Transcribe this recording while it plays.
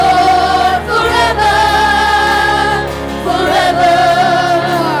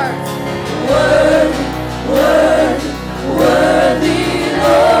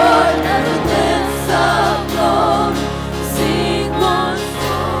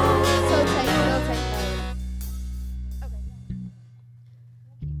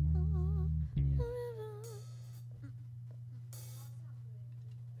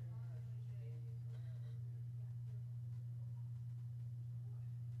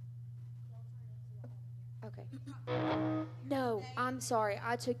Okay. No, I'm sorry.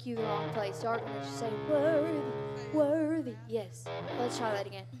 I took you the wrong place. Y'all are going to say, worthy, worthy. Yes. Let's try that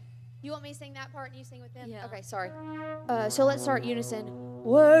again. You want me to sing that part and you sing with them? Yeah. Okay, sorry. So let's start unison.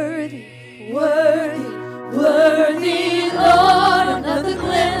 Worthy, worthy, worthy, Lord, another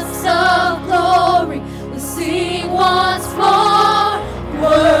glimpse of glory. We sing once more.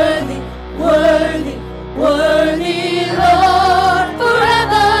 Worthy, worthy, worthy, Lord,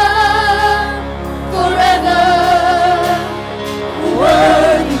 forever, forever.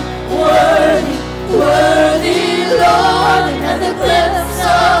 Worthy, worthy, worthy, Lord, another glimpse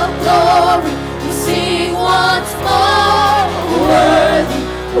of glory. We sing once more. Worthy,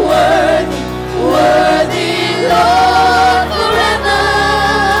 worthy, worthy, Lord, forever,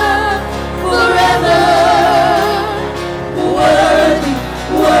 forever. Worthy,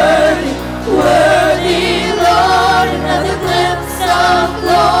 worthy, worthy, Lord, another glimpse of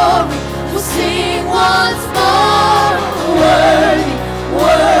glory. We'll sing once more. Worthy,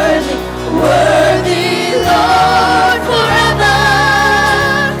 worthy, worthy, Lord, forever,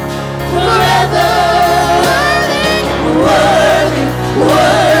 forever. Worthy,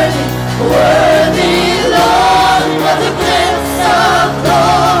 worthy, worthy, Lord, another glimpse of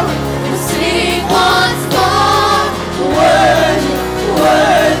glory. We'll sing once more. Worthy,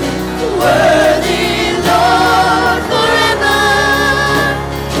 worthy, worthy, Lord, forever,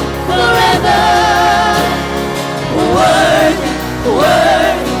 forever. Worthy,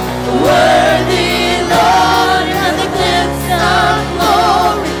 worthy, worthy, Lord, another glimpse of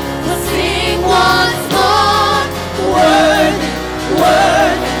glory. We'll sing once more. Worthy,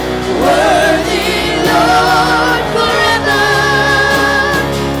 worthy, worthy, Lord, forever,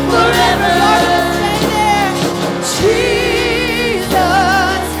 forever.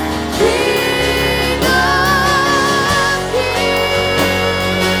 Jesus, King of Kings.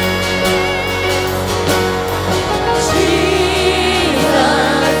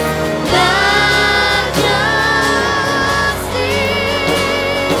 Jesus, Majesty.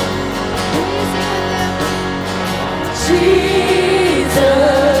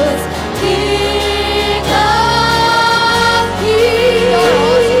 Jesus, King of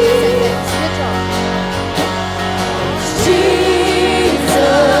Kings.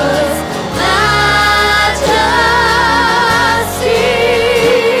 Jesus,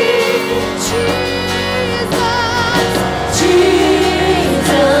 Majesty. Jesus,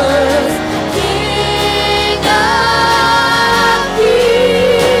 King of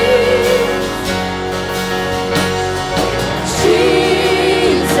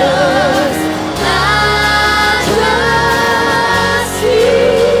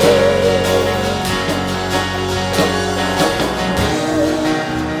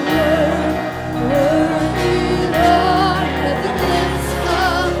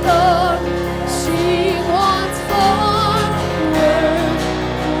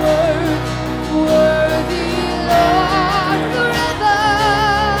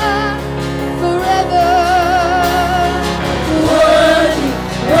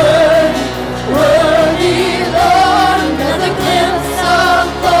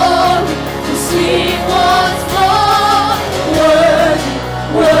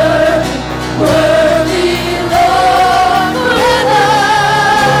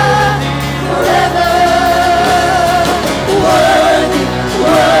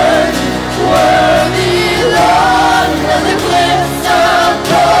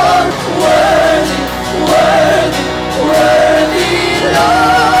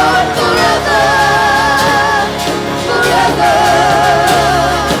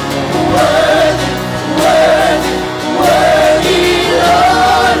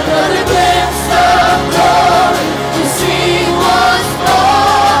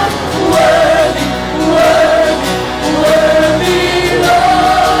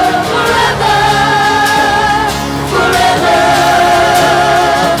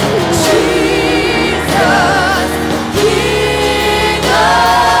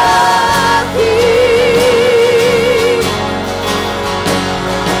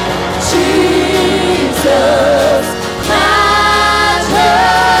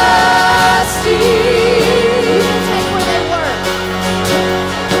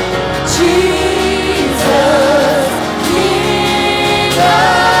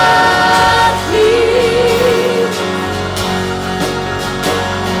Kings.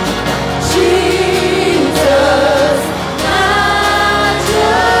 Jesus,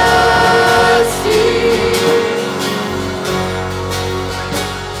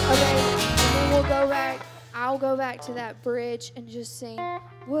 bridge and just sing,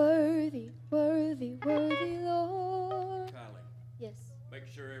 worthy, worthy, worthy, Lord. Kylie, Yes. Make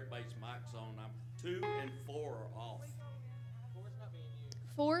sure everybody's mic's on. 2 and 4 are off.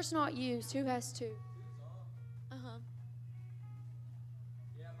 4's not used. Who has 2?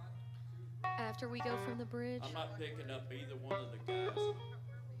 After we go from the bridge. I'm not picking up either one of the guys.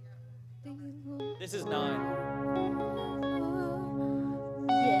 This is 9.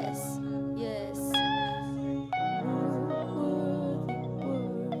 Yes. Yes.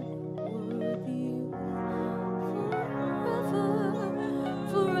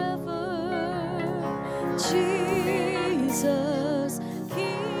 Forever. Jesus,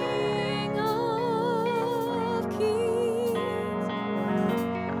 King of Kings.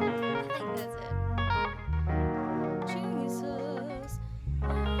 I think that's it. Jesus,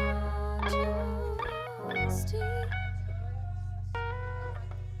 majesty.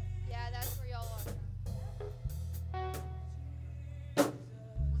 Yeah, that's where y'all are.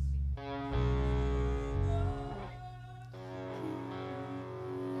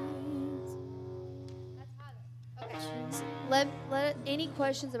 That's high. Okay. Let any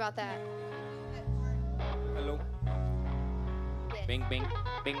questions about that? Hello. Yes. Bing, bing,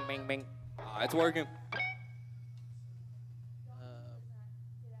 bing, bing, bing. It's working.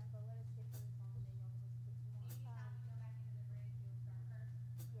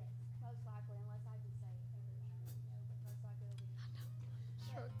 Most likely, unless I just say most likely it'll be.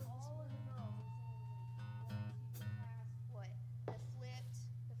 All of the girls are singing what? The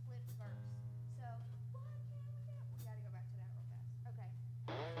flipped verse. So we gotta go back to that real fast. Okay.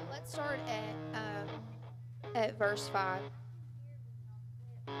 So let's start at verse 5.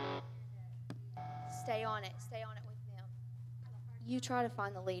 Stay on it with them. You try to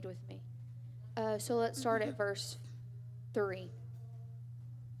find the lead with me. So let's start at verse 3.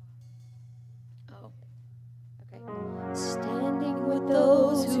 Oh, okay. Standing with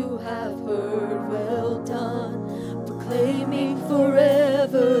those who have heard, well done, proclaiming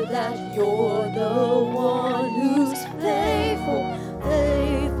forever that you're the one who's faithful,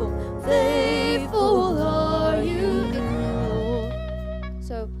 faithful, faithful are you, Lord.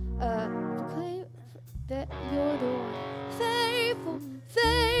 So, proclaim that you're the one. Faithful,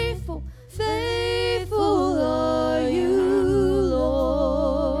 faithful, faithful are you,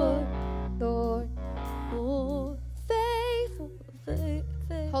 Lord. Lord, Lord, faithful,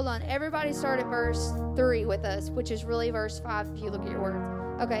 faithful. Hold on, everybody start at verse 3 with us, which is really verse 5 if you look at your words.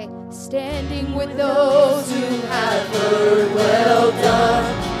 Okay, standing with those who have heard, well done,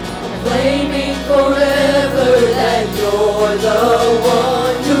 proclaiming forever that you're the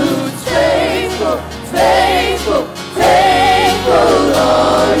one who's faithful, faithful, faithful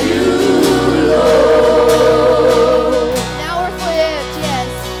are you, Lord. Now we're flipped, yes.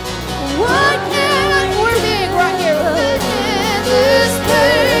 What can we're big right here. In this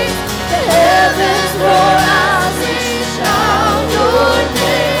place, the heavens roar as we shout your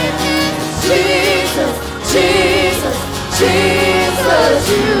name. Jesus, Jesus, Jesus,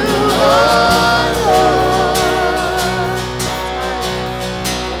 you are Lord.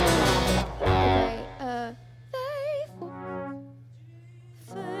 Okay,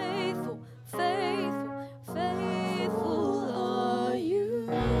 faithful, faithful, faithful are you,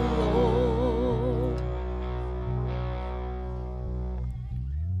 Lord.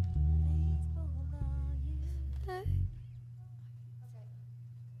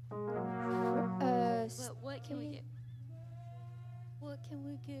 What can we get? What can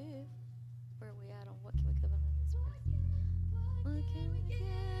we give? Where are we at on what can we give in this praise? What can we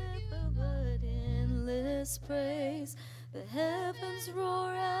give but endless praise? The heavens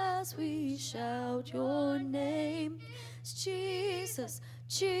roar as we shout your name. It's Jesus,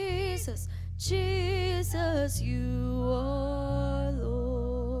 Jesus, Jesus, you are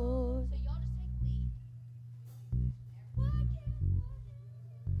Lord. So y'all just take lead.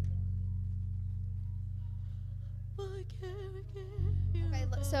 What can we give you? Okay,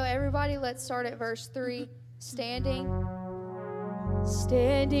 so everybody, let's start at verse 3. Standing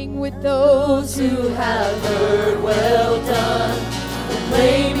with those who have heard, well done,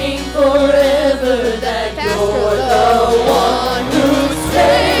 proclaiming forever that you're the one who's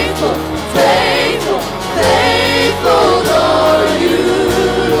faithful, faithful, faithful are you,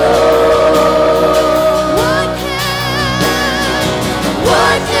 Lord.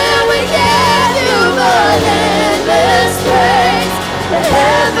 What can we give you but endless praise? The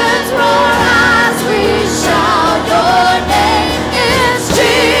heavens roar as we shout your name. It's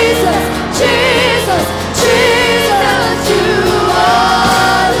Jesus, Jesus, Jesus, you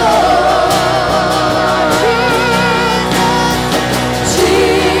are Lord.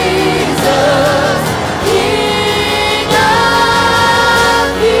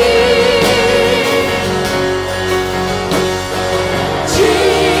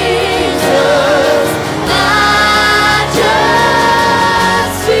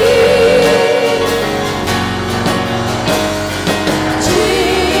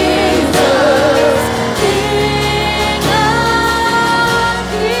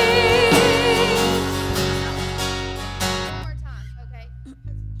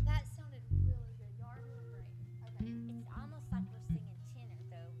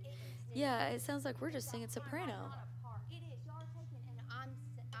 it sounds like we're just singing soprano. It is. Y'all are taking, and I'm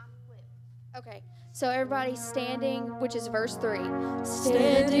flipped. Okay. So everybody standing, which is verse 3.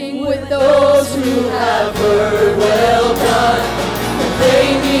 Standing with those who have heard, well done.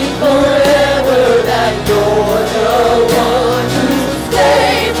 Proclaiming forever that you're the one who's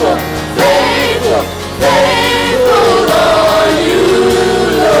faithful, faithful, faithful are you,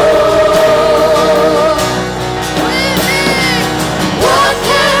 Lord. What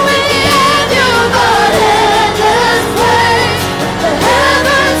can we give you but endless praise? The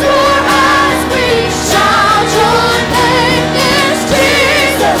heavens roar as we shout your name. It's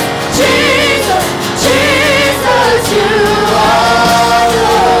Jesus, Jesus, Jesus, you are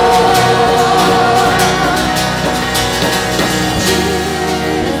Lord.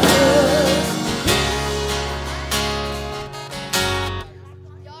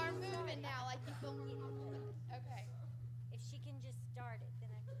 Y'all are moving now like you don't get it. Okay. If she can just start it, then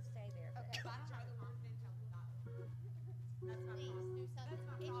I can stay there. Okay. Please do something. If you don't know your part, just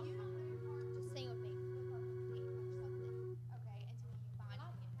sing with me. Or something. Okay, until you find it.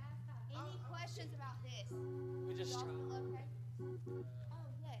 Any questions about this? We just Y'all try. feel okay? Oh,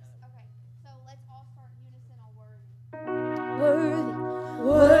 yes. Okay. So let's all start unison on worthy.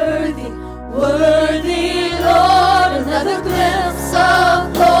 Worthy, worthy, Lord, another glimpse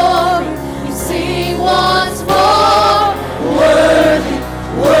of glory. You sing once more. Worthy,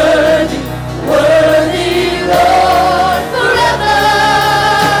 worthy, worthy, Lord, forever,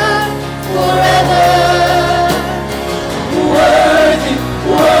 forever. Worthy,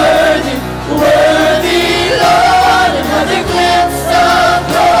 worthy, worthy, Lord, another glimpse of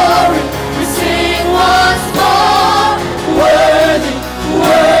glory. We sing once more. Worthy,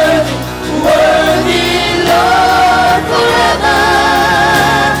 worthy, worthy, Lord, forever,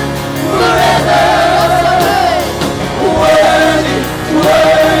 forever. Worthy,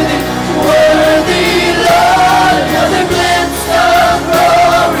 worthy, worthy, Lord, another glimpse of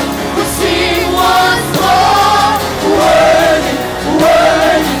glory. We sing once more. Worthy,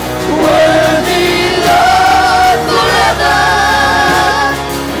 worthy, worthy, Lord, forever,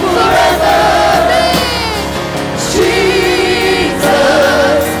 forever.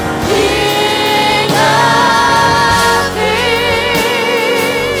 Jesus, King of Kings.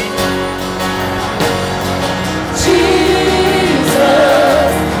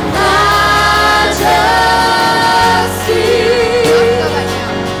 Jesus, Majesty.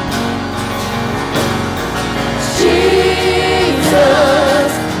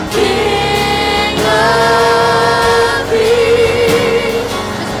 Jesus, King of Kings.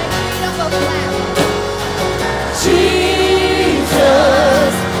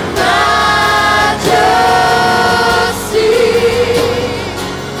 Jesus, Majesty.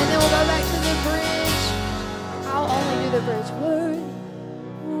 And then we'll go back to the bridge. I'll only do the bridge. Worthy,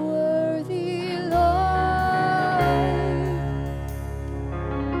 worthy, Lord.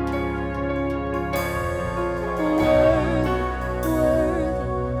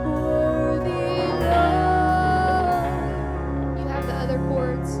 Worthy, Lord. You have the other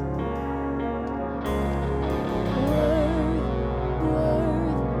chords.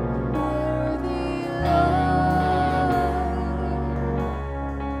 Worthy, Lord.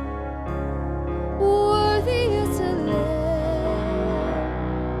 Worthy is the Lamb.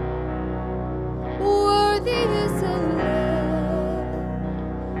 Worthy is the Lamb.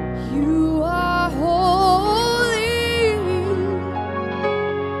 You are holy,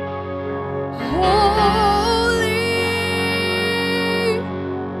 holy.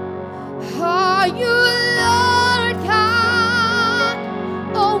 Are you Lord God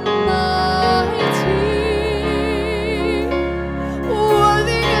Almighty?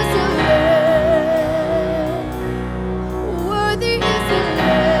 Worthy is the Lamb. Worthy is the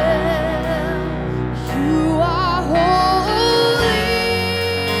Lamb. You are holy.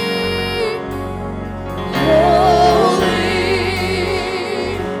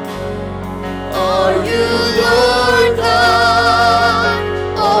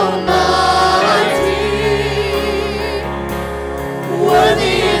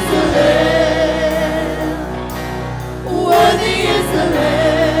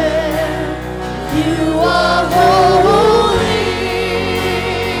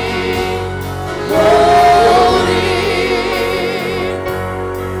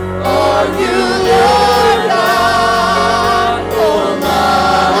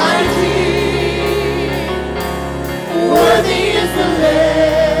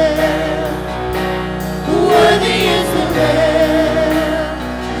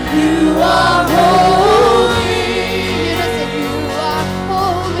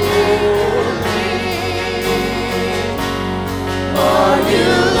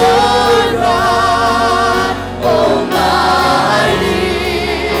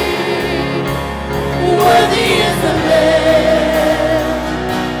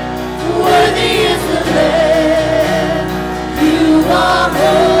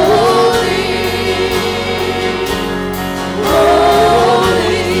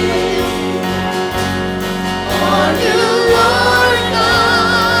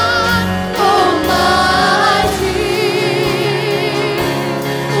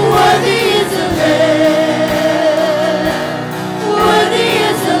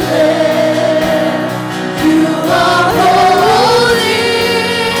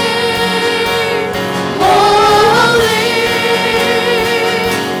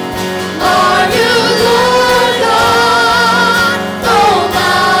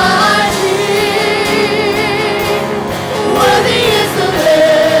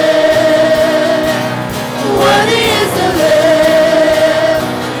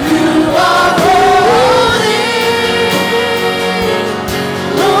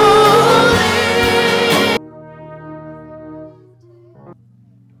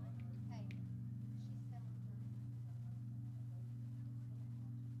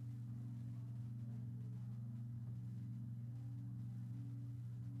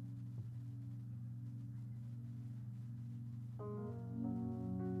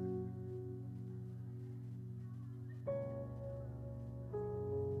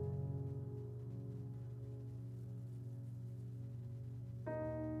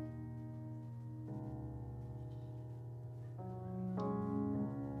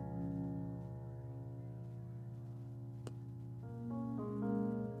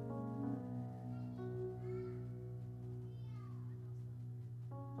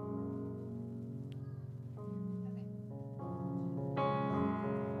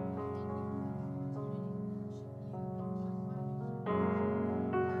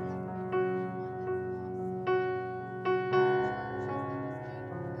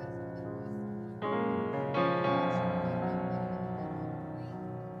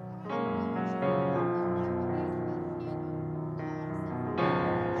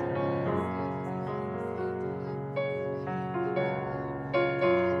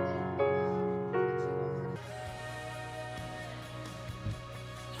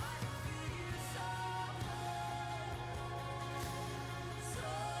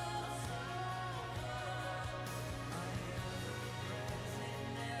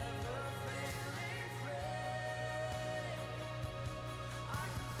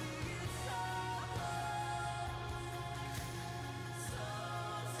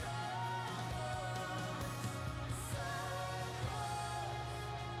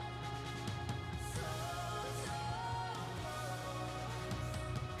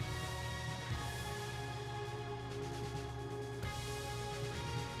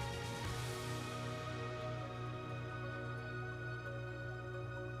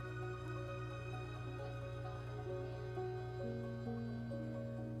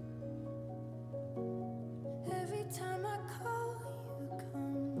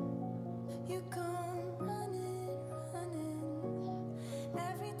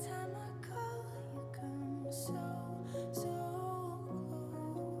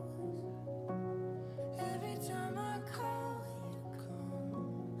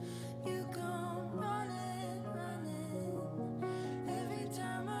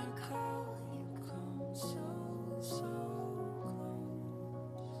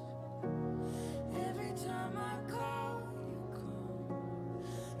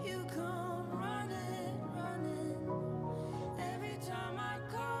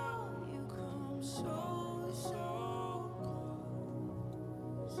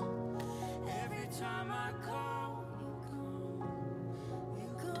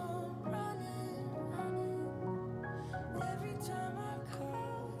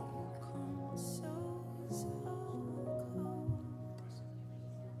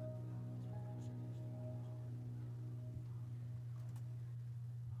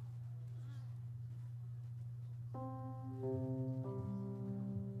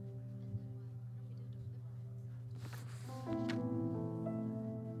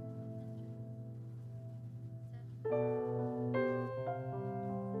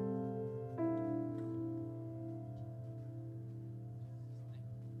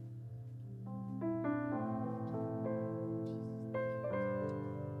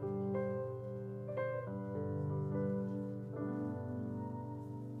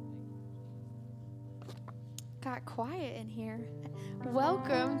 got quiet in here.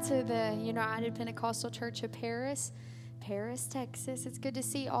 Welcome to the United Pentecostal Church of Paris, Texas. It's good to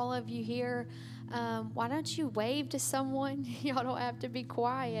see all of you here. Why don't you wave to someone? Y'all don't have to be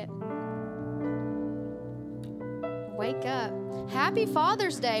quiet. Wake up. Happy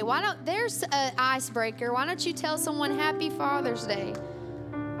Father's Day. There's an icebreaker. Why don't you tell someone Happy Father's Day?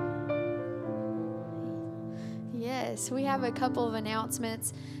 Yes, we have a couple of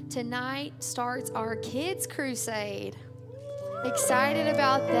announcements. Tonight starts our Kids Crusade. Excited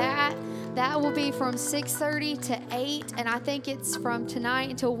about that. That will be from 6:30 to 8, and I think it's from tonight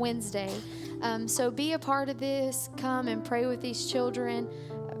until Wednesday. So be a part of this. Come and pray with these children.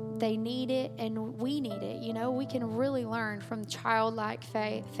 They need it, and we need it. We can really learn from childlike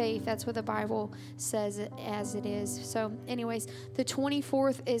faith. That's what the Bible says as it is. So anyways, the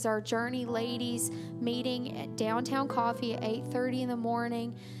 24th is our Journey Ladies meeting at Downtown Coffee at 8:30 in the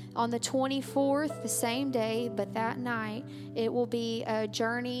morning. On the 24th, the same day, but that night, it will be a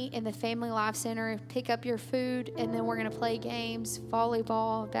journey in the Family Life Center. Pick up your food, and then we're going to play games,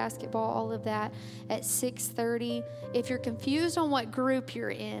 volleyball, basketball, all of that at 6:30. If you're confused on what group you're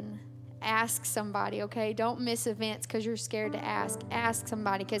in, ask somebody, okay? Don't miss events because you're scared to ask. Ask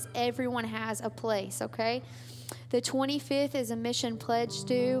somebody because everyone has a place, okay? The 25th is a mission pledge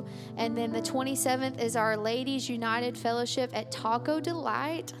due, and then the 27th is our Ladies United Fellowship at Taco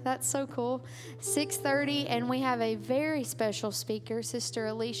Delight. That's so cool. 6:30, and we have a very special speaker, Sister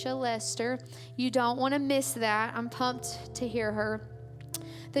Alicia Lester. You don't want to miss that. I'm pumped to hear her.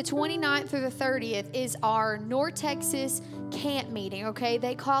 The 29th through the 30th is our North Texas camp meeting, okay?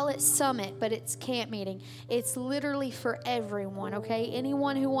 They call it Summit, but it's camp meeting. It's literally for everyone, okay?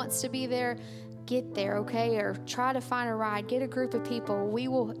 Anyone who wants to be there, get there, okay? Or try to find a ride. Get a group of people. We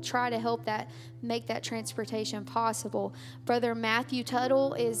will try to help make that transportation possible. Brother Matthew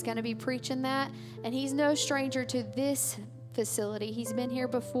Tuttle is going to be preaching that, and he's no stranger to this facility. He's been here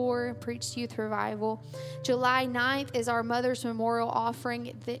before, preached youth revival. July 9th is our Mother's Memorial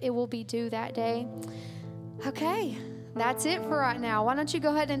Offering. It will be due that day. Okay, that's it for right now. Why don't you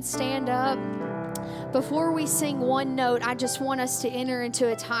go ahead and stand up? Before we sing one note, I just want us to enter into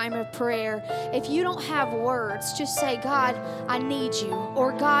a time of prayer. If you don't have words, just say, God, I need you.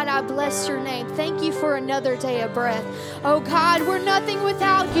 Or God, I bless your name. Thank you for another day of breath. Oh God, we're nothing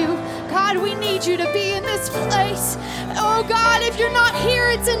without you. God, we need you to be in this place. Oh God, if you're not here,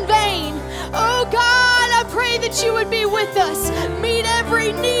 it's in vain. Oh God, I pray that you would be with us. Meet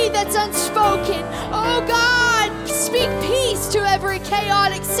every need that's unspoken. Oh God, speak peace to every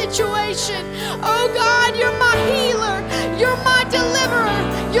chaotic situation. Oh God, you're my healer. You're my deliverer.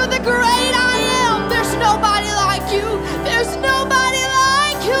 You're the great I am. There's nobody like you. There's nobody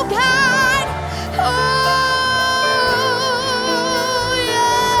like you, God. Oh,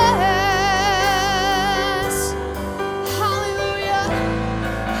 yes. Hallelujah.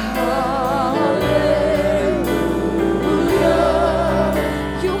 Hallelujah.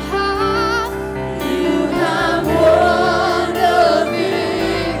 You have won the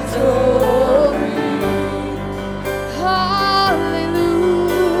victory. Hallelujah.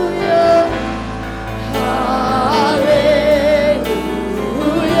 Hallelujah.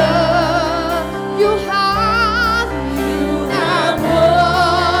 You have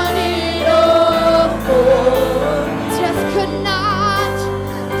won it all for me. Death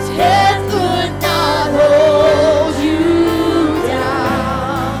could not hold you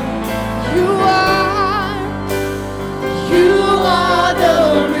down. You are the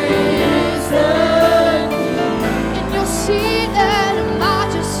risen King, and you're seated in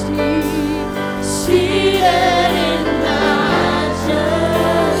majesty, seated in majesty.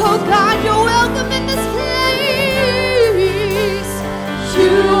 Oh God, you're welcome in this place.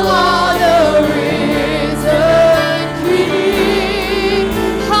 You are the risen King.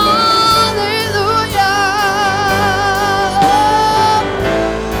 Hallelujah.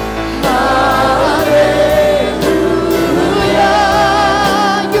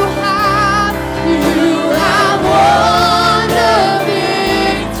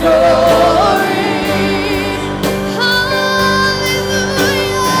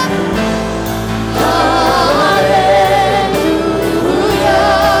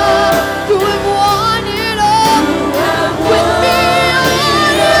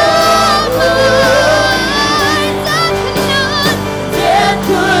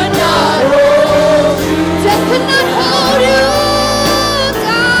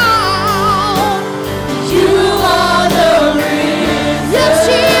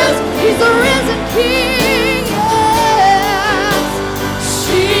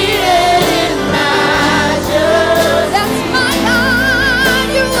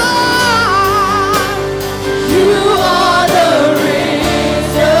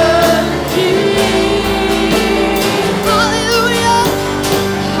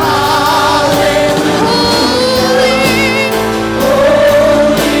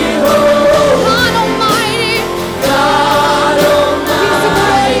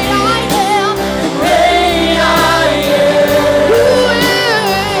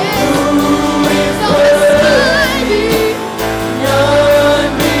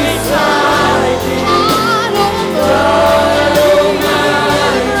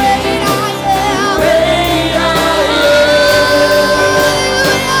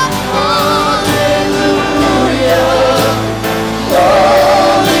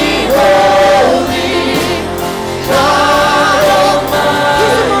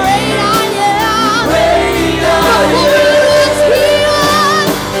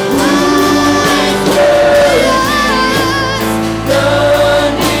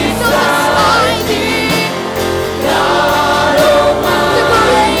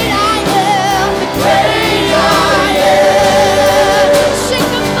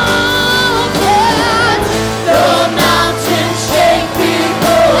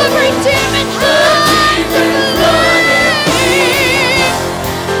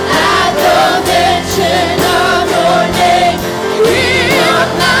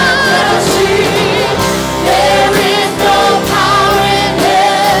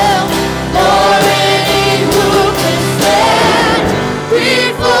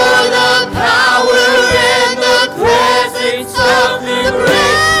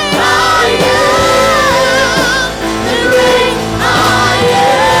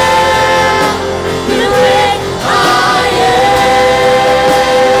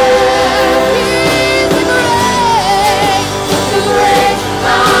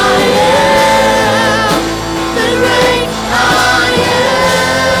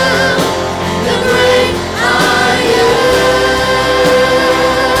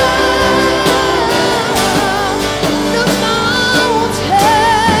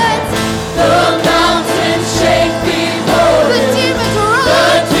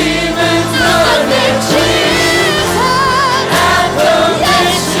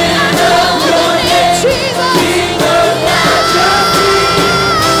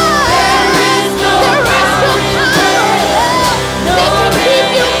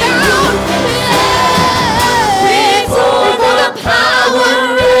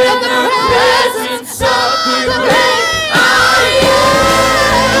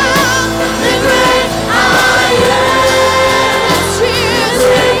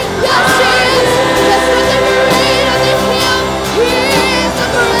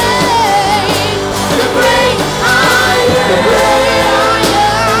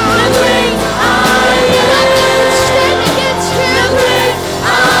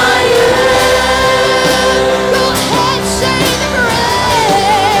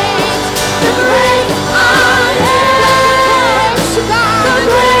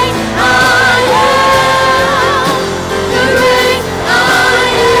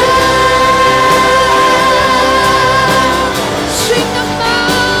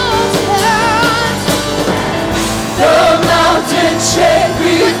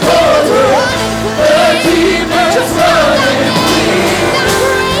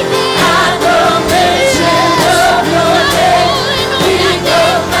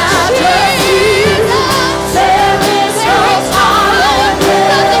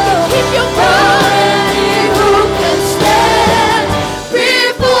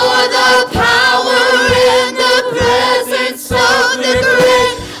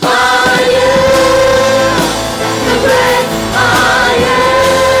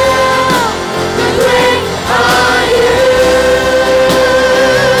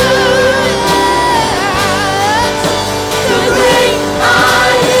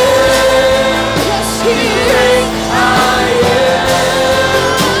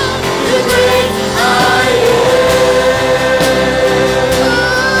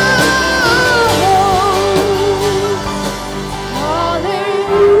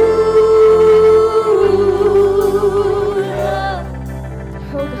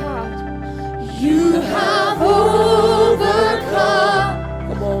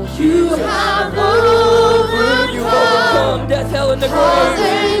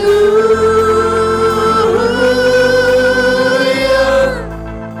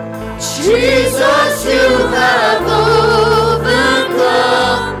 Jesus, you have overcome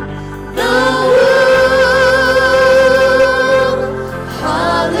the world.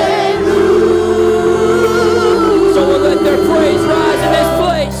 Hallelujah. So we'll let their praise rise in this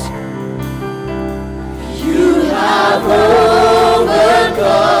place. You have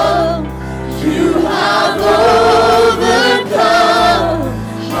overcome. You have overcome.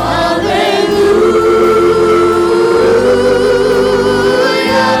 Hallelujah.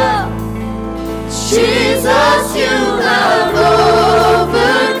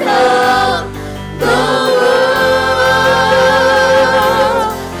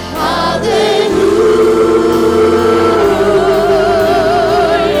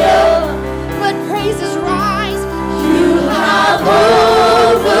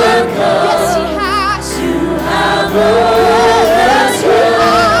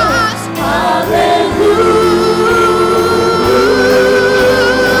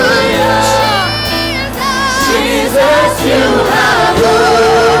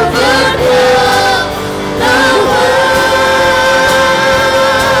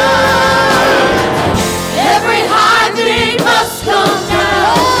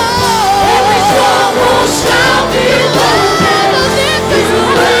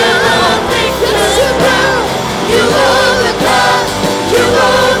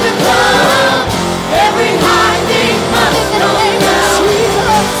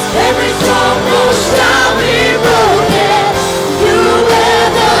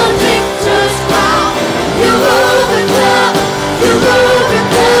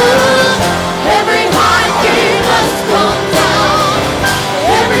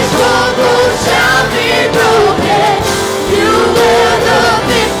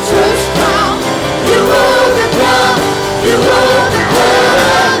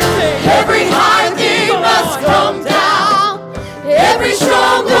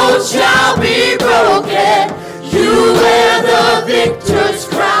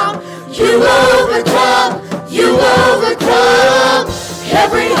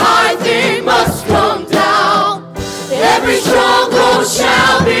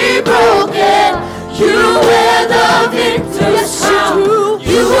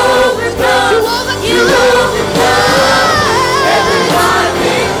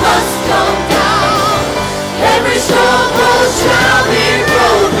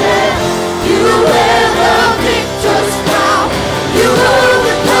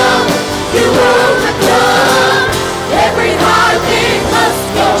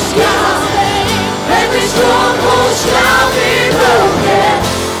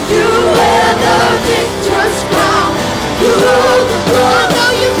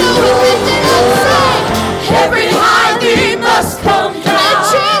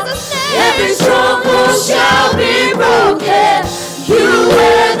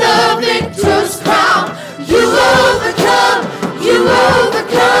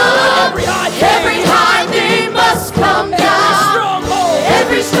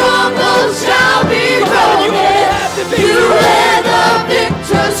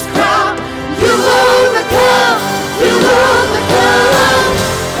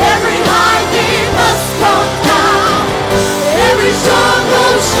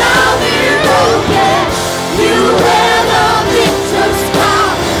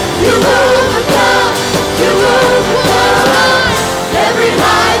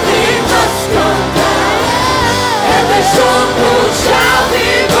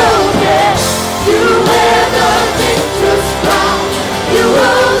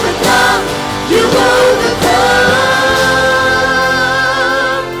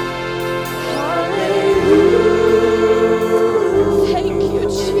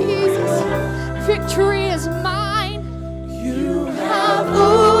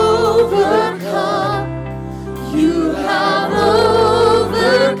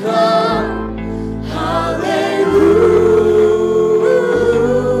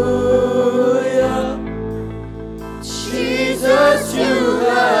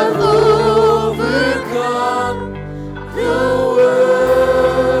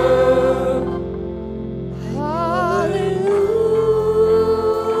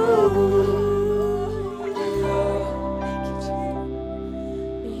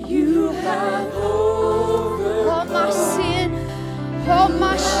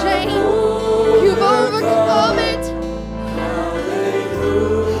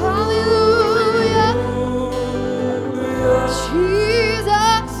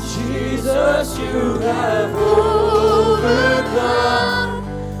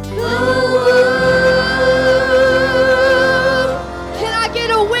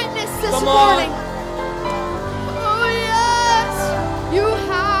 a witness this Come morning. on. Oh, yes, you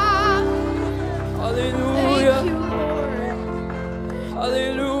have. Hallelujah. Thank you, Lord.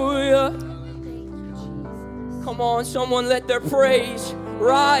 Hallelujah. Come on, someone let their praise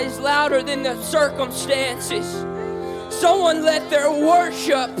rise louder than the circumstances. Someone let their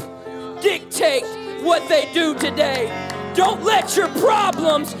worship dictate what they do today. Don't let your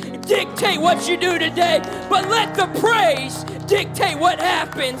problems dictate what you do today, but let the praise dictate what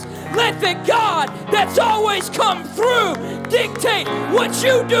happens. Let the God that's always come through dictate what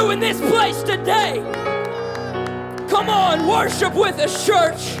you do in this place today. Come on, worship with us,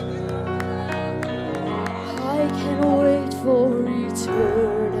 church. I can wait for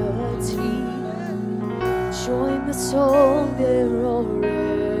eternity. Join the song they're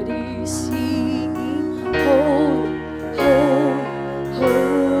already singing. Holy, holy,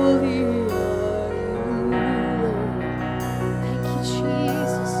 holy are you, Lord. Thank you,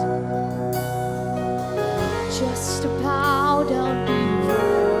 Jesus. Just to bow down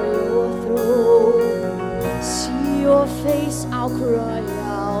before your throne. See your face, I'll cry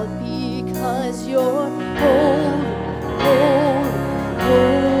out because you're holy, holy,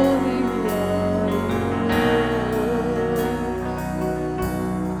 holy are you, Lord.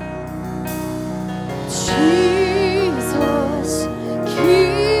 Jesus,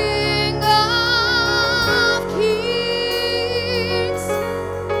 King of kings.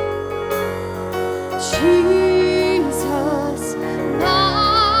 Jesus,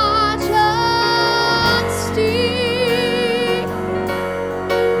 majesty.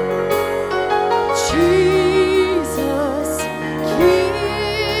 Jesus,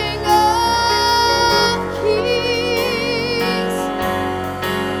 King of kings.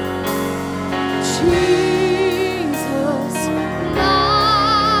 Jesus,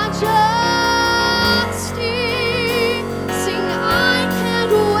 majesty. Sing, I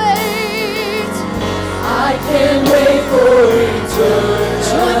can't wait. I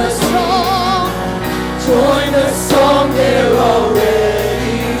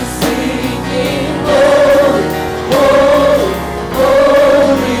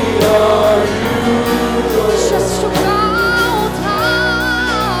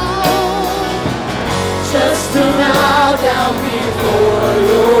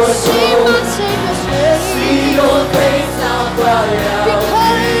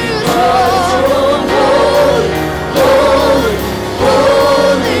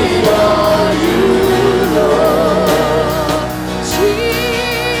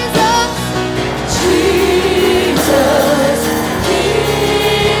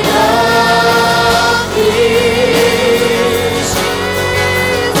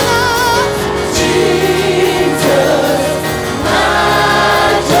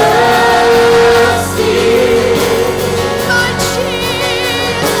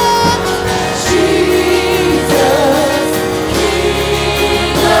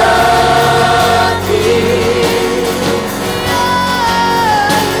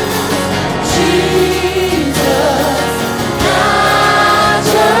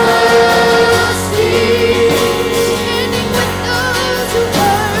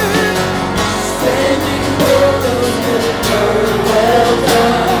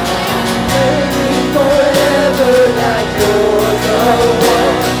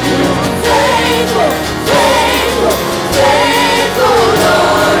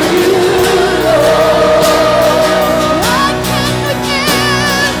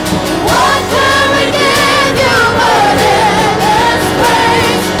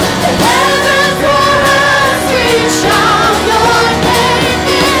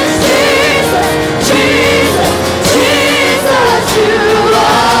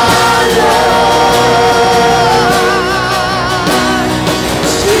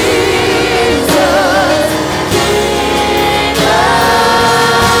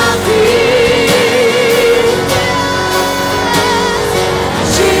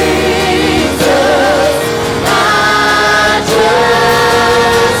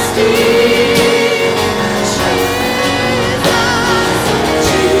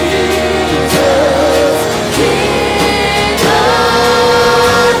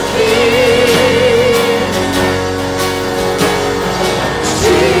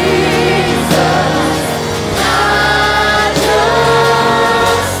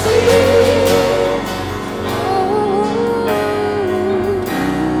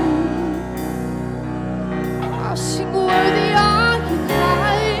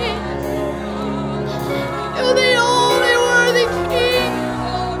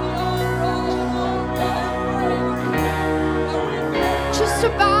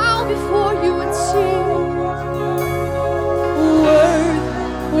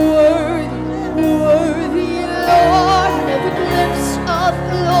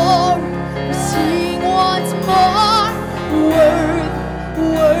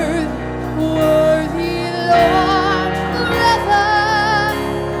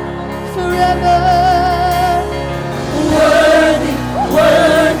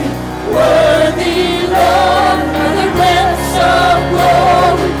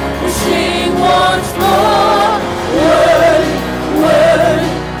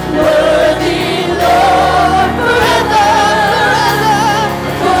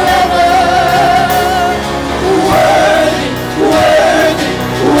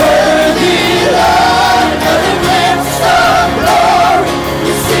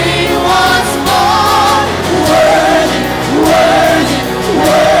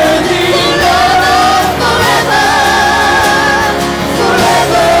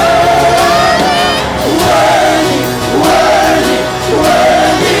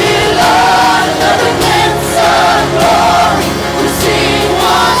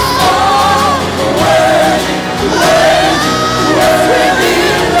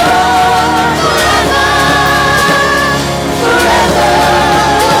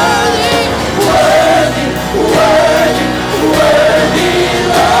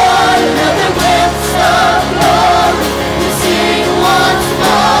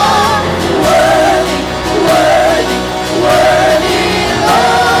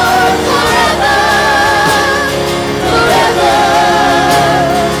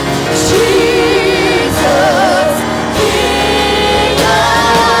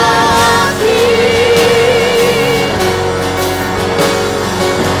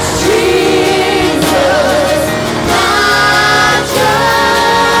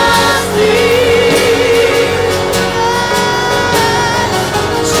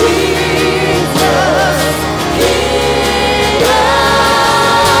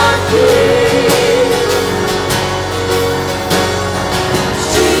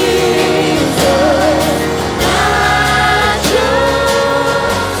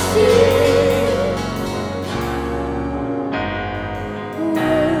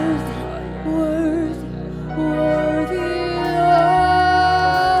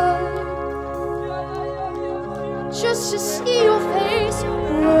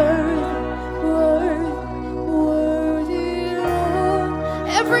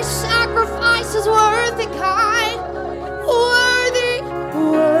Every sacrifice is worthy, God. Worthy,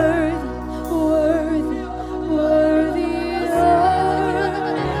 worthy, worthy, worthy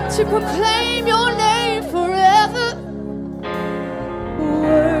to proclaim your name forever.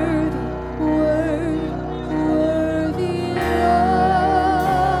 Worthy, worthy, worthy,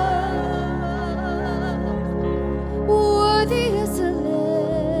 worthy is the Lamb.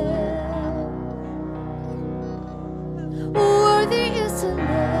 Worthy is the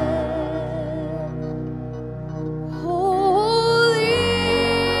Lamb.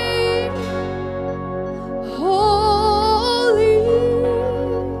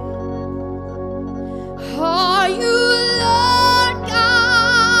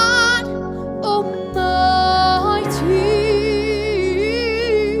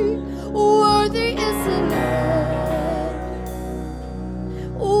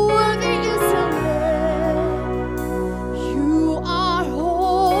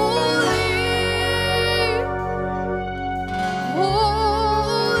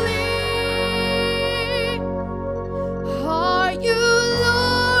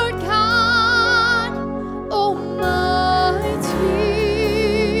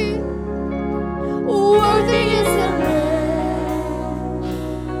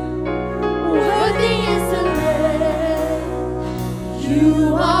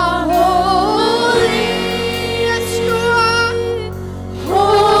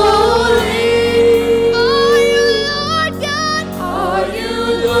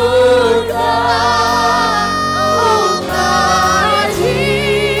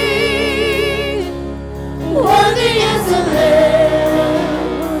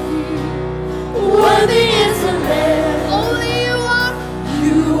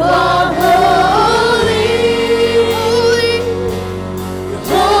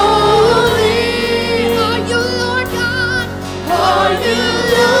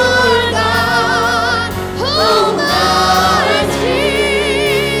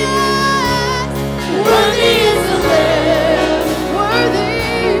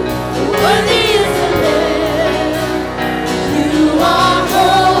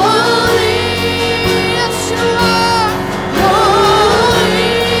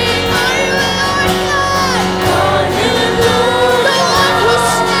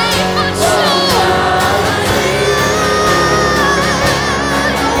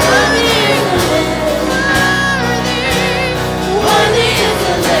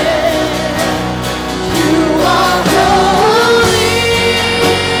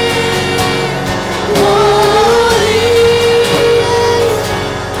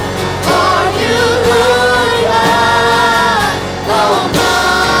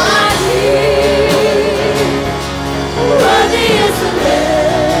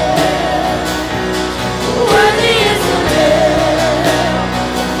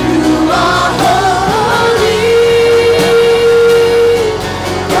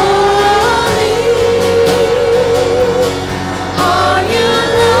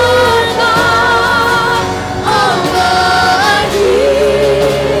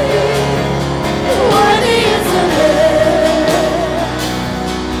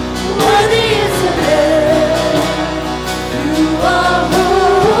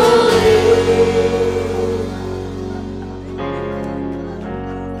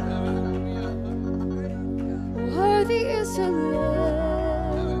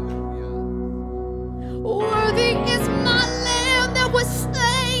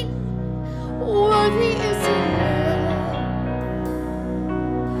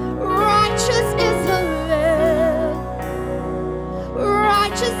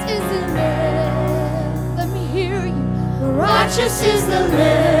 Righteous is the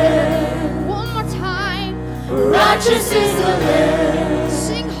Lamb. One more time. Righteous is the Lamb.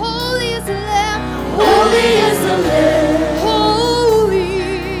 Sing holy is the Lamb. Holy is the Lamb.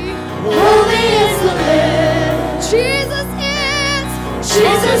 Holy. Holy is the Lamb. Jesus is the Lamb.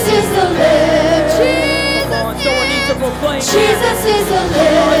 Someone needs to proclaim. Jesus is the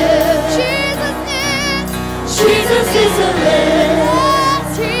Lamb. Jesus is the Lamb. Jesus is the Lamb.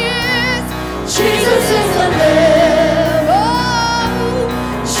 Jesus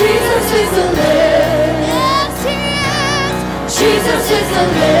is the Lamb. Jesus is the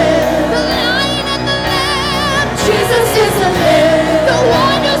Lamb. The Lion and the Lamb. Jesus is the Lamb. The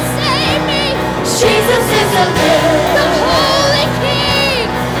one who saved me. Jesus is the Lamb. The Holy King.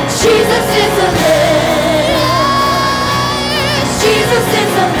 Jesus is the Lamb. Jesus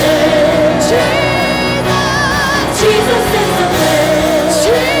is the Lamb. Jesus is the Lamb.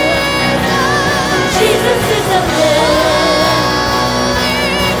 Jesus is the Lamb.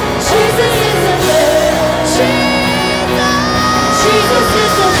 Jesus is the Lamb. Jesus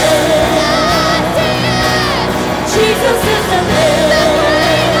is the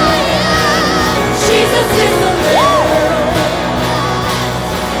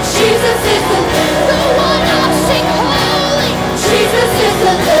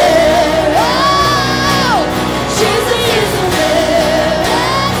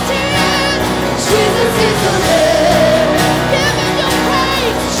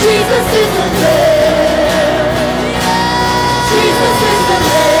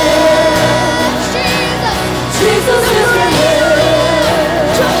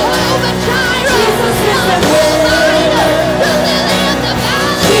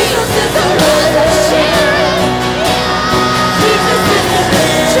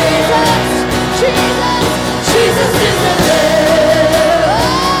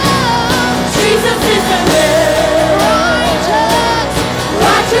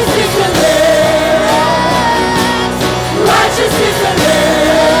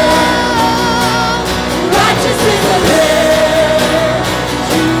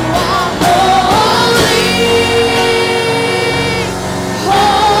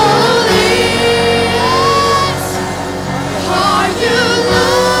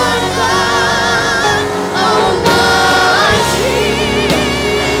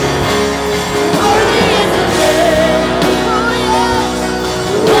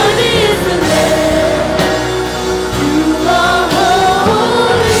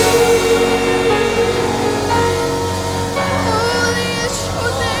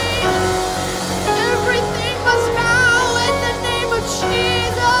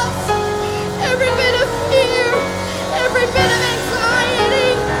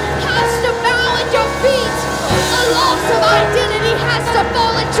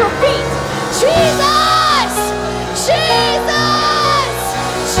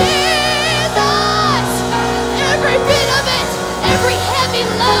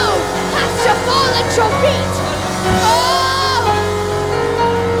fall at your feet. Oh,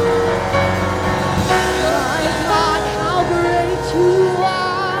 my God, how great you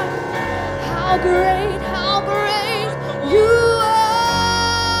are. How great you are.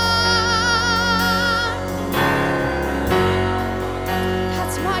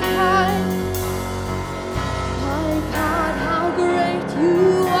 That's my God. My God, how great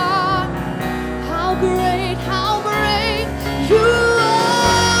you are. How great you are.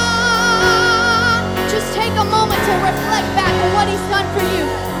 Just take a moment to reflect back on what He's done for you.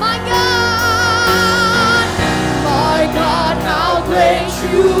 My God, how great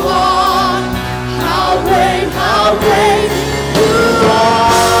you are. How great you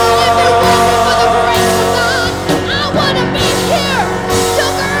are. If you're looking for the grace of God, I want to be here. So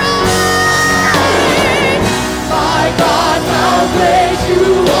great. My God, how great you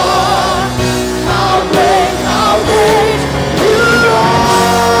are. How great you are.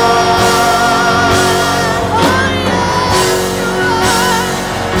 Oh, yes, you are.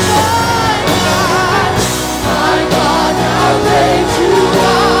 My God, how great you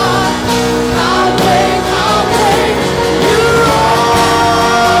are. How great you are.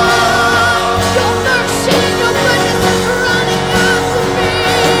 Your mercy and your goodness is running after me.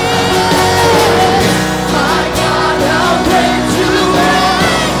 My God, how great you are.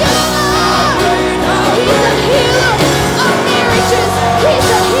 He's a healer of marriages. He's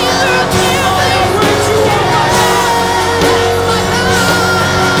a healer of families.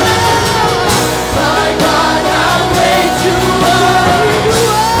 My God, how great you are.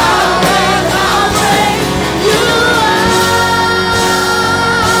 How great you are.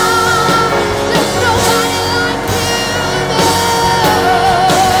 There's nobody like you.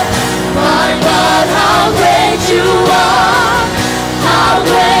 My God, how great you are. How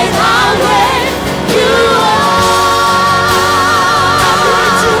great you are.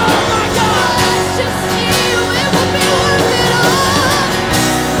 Let's just see you. It will be worth it all.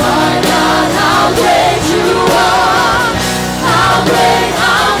 My God, how great you are. How great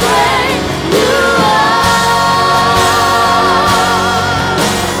you are.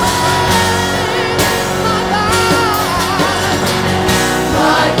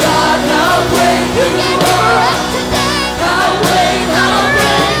 My God, how great you are. How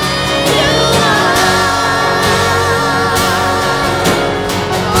great you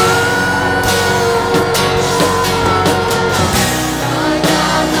My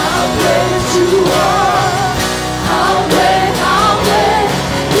God, how great you are. How great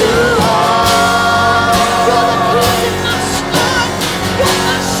you are. You're the peace in my storm. You're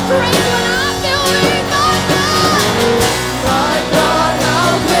my strength when I feel weak. My God, how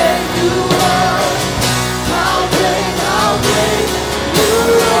great you are. How great you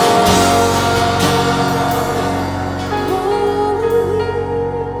are.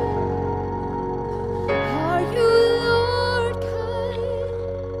 Are you Lord God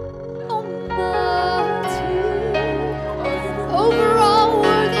Almighty? Overall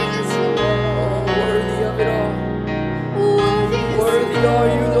worthy is the Lord. Worthy of it all. Worthy is Worthy the are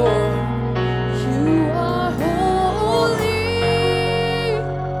you, Lord. You are holy.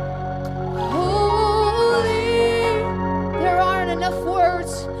 Holy. There aren't enough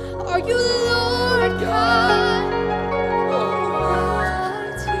words. Are you Lord God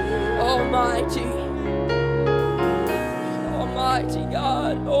Almighty? Almighty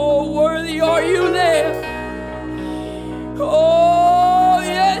God. Oh, worthy are you there. Oh,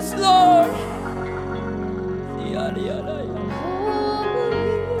 yes, Lord.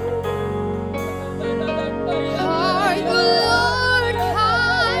 Are you Lord God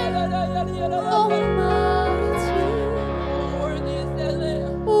Almighty? Worthy is the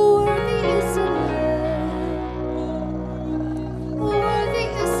Lamb. Worthy is the Lamb. Worthy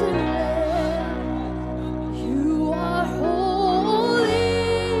is the Lamb. You are holy.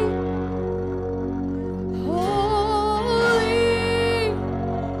 Holy.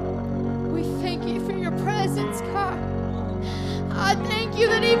 We thank you for your presence, God. I thank you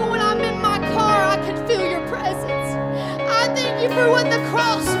that even when I'm in my car, I can feel your presence. I thank you for what the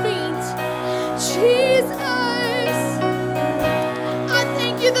cross means. Jesus. I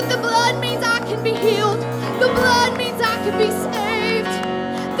thank you that the blood means I can be healed. The blood means I can be saved.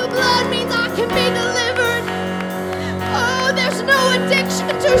 The blood means I can be delivered. Oh, there's no addiction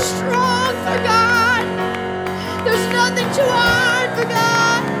too strong for God. There's nothing too hard for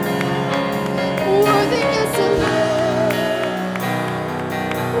God. Worthy is the Lamb.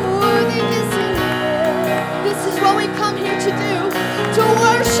 Worthy is the Lamb. This is what we come here to do, to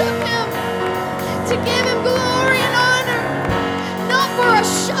worship Him, to give Him glory and honor, not for a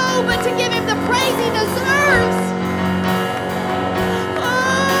show, but to give Him the praise He deserves.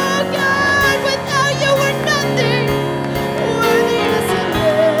 Oh God, with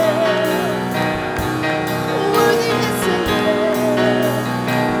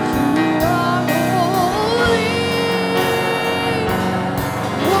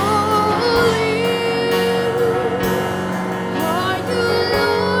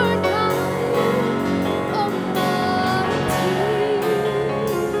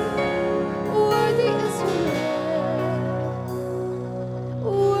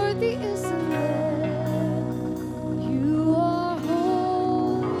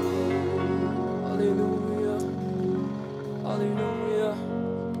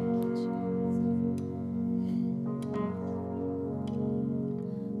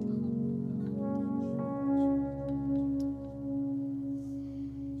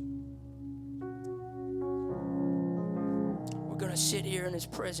sit here in His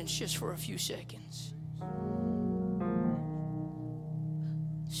presence just for a few seconds.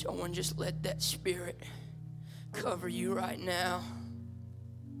 Someone just let that Spirit cover you right now.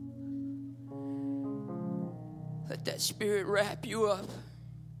 Let that Spirit wrap you up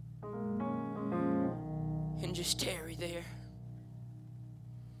and just tarry there.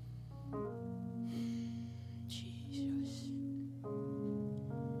 Jesus.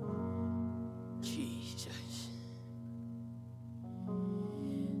 Jesus.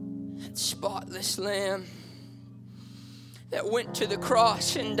 That spotless Lamb that went to the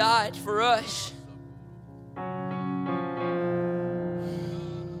cross and died for us.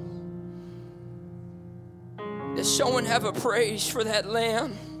 Does someone have a praise for that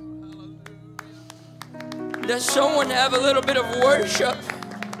Lamb? Does someone have a little bit of worship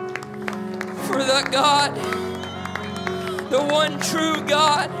for the God, the one true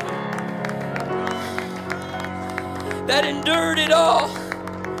God that endured it all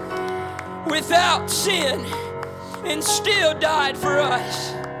without sin and still died for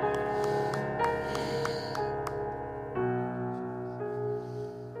us?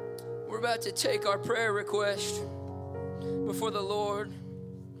 We're about to take our prayer request before the Lord,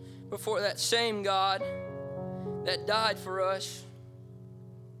 before that same God that died for us.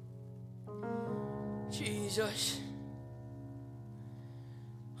 Jesus.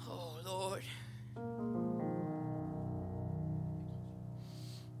 Oh, Lord.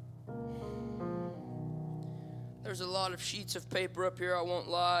 There's a lot of sheets of paper up here, I won't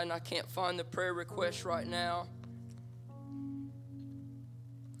lie, and I can't find the prayer request right now.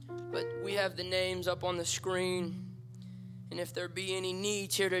 But we have the names up on the screen. And if there be any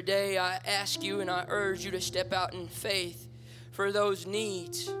needs here today, I ask you and I urge you to step out in faith for those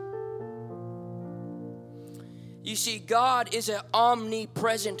needs. You see, God is an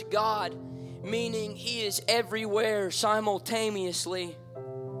omnipresent God, meaning He is everywhere simultaneously.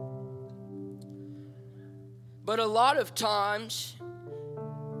 But a lot of times,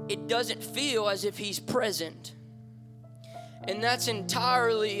 it doesn't feel as if He's present. And that's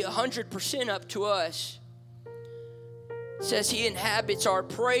entirely 100% up to us. It says He inhabits our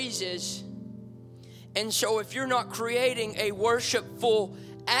praises. And so if you're not creating a worshipful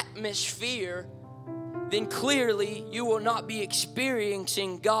atmosphere, then clearly you will not be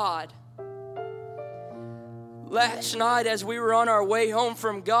experiencing God. Last night as we were on our way home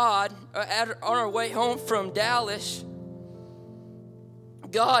from on our way home from Dallas,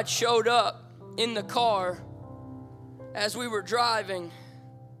 God showed up in the car as we were driving.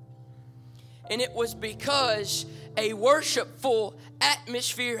 And it was because a worshipful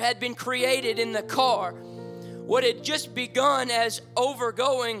atmosphere had been created in the car. What had just begun as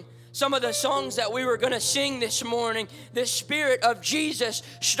overgoing some of the songs that we were going to sing this morning, the Spirit of Jesus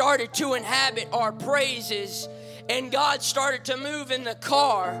started to inhabit our praises, and God started to move in the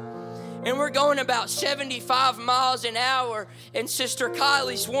car. And we're going about 75 miles an hour, and Sister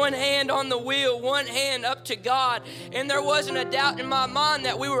Kylie's one hand on the wheel, one hand up to God, and there wasn't a doubt in my mind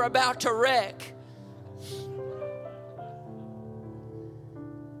that we were about to wreck.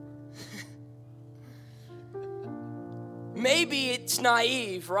 Maybe it's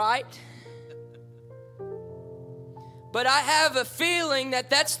naive, right? But I have a feeling that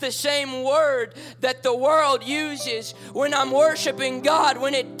that's the same word that the world uses when I'm worshiping God,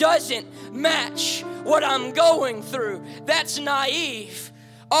 when it doesn't match what I'm going through. That's naive.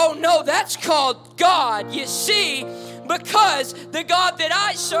 Oh no, that's called God. You see, because the God that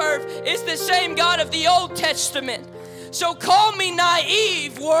I serve is the same God of the Old Testament. So call me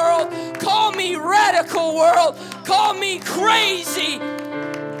naive, world. Call me radical, world. Call me crazy.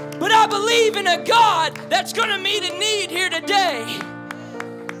 But I believe in a God that's going to meet a need here today.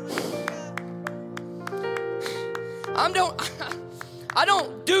 I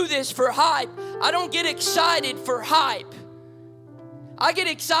don't do this for hype. I don't get excited for hype. I get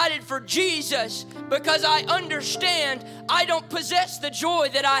excited for Jesus because I understand I don't possess the joy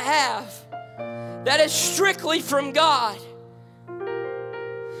that I have. That is strictly from God.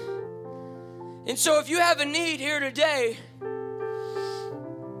 And so if you have a need here today,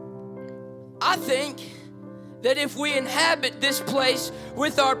 I think that if we inhabit this place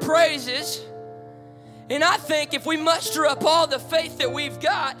with our praises, and I think if we muster up all the faith that we've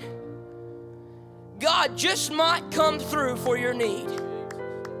got, God just might come through for your need.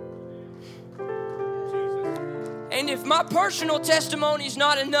 And if my personal testimony is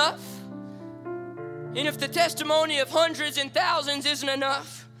not enough, and if the testimony of hundreds and thousands isn't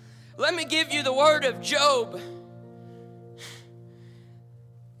enough, let me give you the word of Job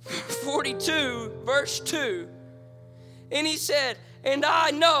 42, verse 2. And he said, "And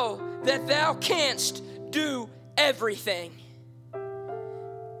I know that thou canst do everything."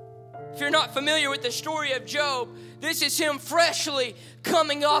 If you're not familiar with the story of Job, this is him freshly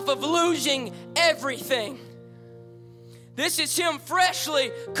coming off of losing everything. This is him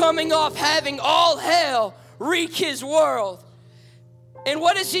freshly coming off having all hell wreak his world. And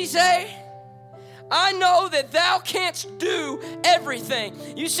what does he say? I know that thou canst do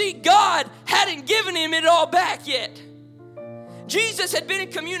everything. You see, God hadn't given him it all back yet. Jesus had been in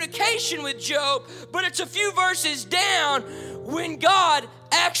communication with Job, but it's a few verses down when God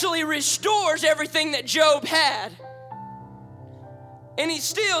actually restores everything that Job had. And he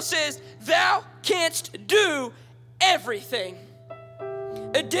still says, thou canst do everything.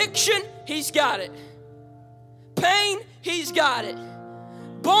 Addiction, he's got it. Pain, he's got it.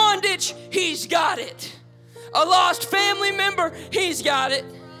 Bondage, he's got it. A lost family member, he's got it.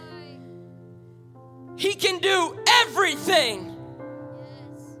 He can do everything.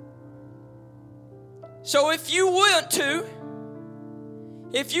 So if you want to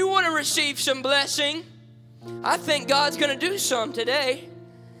receive some blessing, I think God's going to do some today.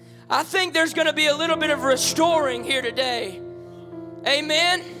 I think there's going to be a little bit of restoring here today.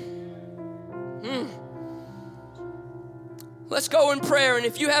 Amen. Let's go in prayer. And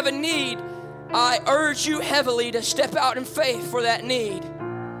if you have a need, I urge you heavily to step out in faith for that need.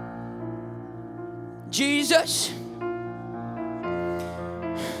 Jesus,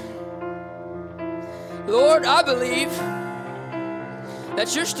 Lord, I believe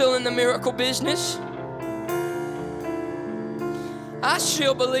that you're still in the miracle business. I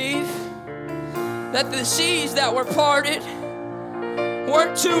still believe that the seas that were parted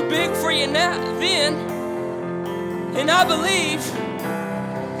weren't too big for you now then. And I believe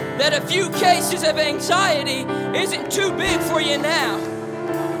that a few cases of anxiety isn't too big for you now.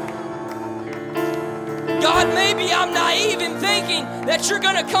 God, maybe I'm naive in thinking that you're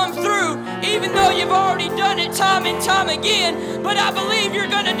going to come through even though you've already done it time and time again, but I believe you're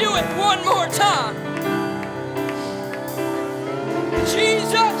going to do it one more time.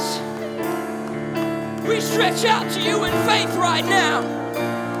 Jesus, we stretch out to you in faith right now.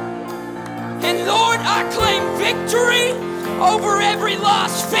 And Lord, I claim victory over every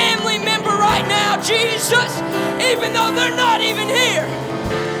lost family member right now, Jesus, even though they're not even here.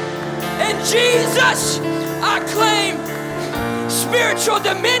 And Jesus, I claim spiritual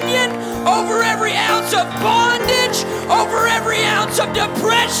dominion over every ounce of bondage, over every ounce of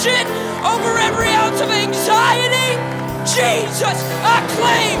depression, over every ounce of anxiety. Jesus, I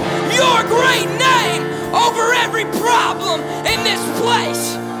claim your great name over every problem in this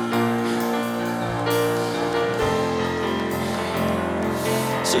place.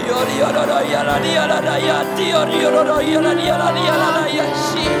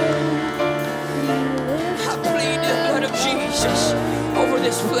 I plead the blood of Jesus over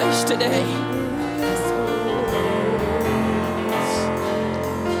this place today.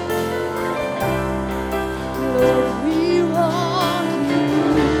 Lord, we want you.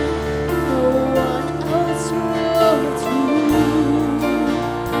 No one else will do.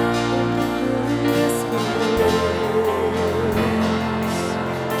 This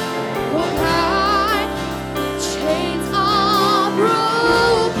chains are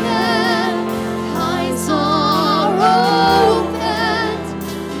broken, eyes are opened.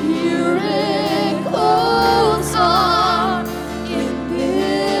 You're in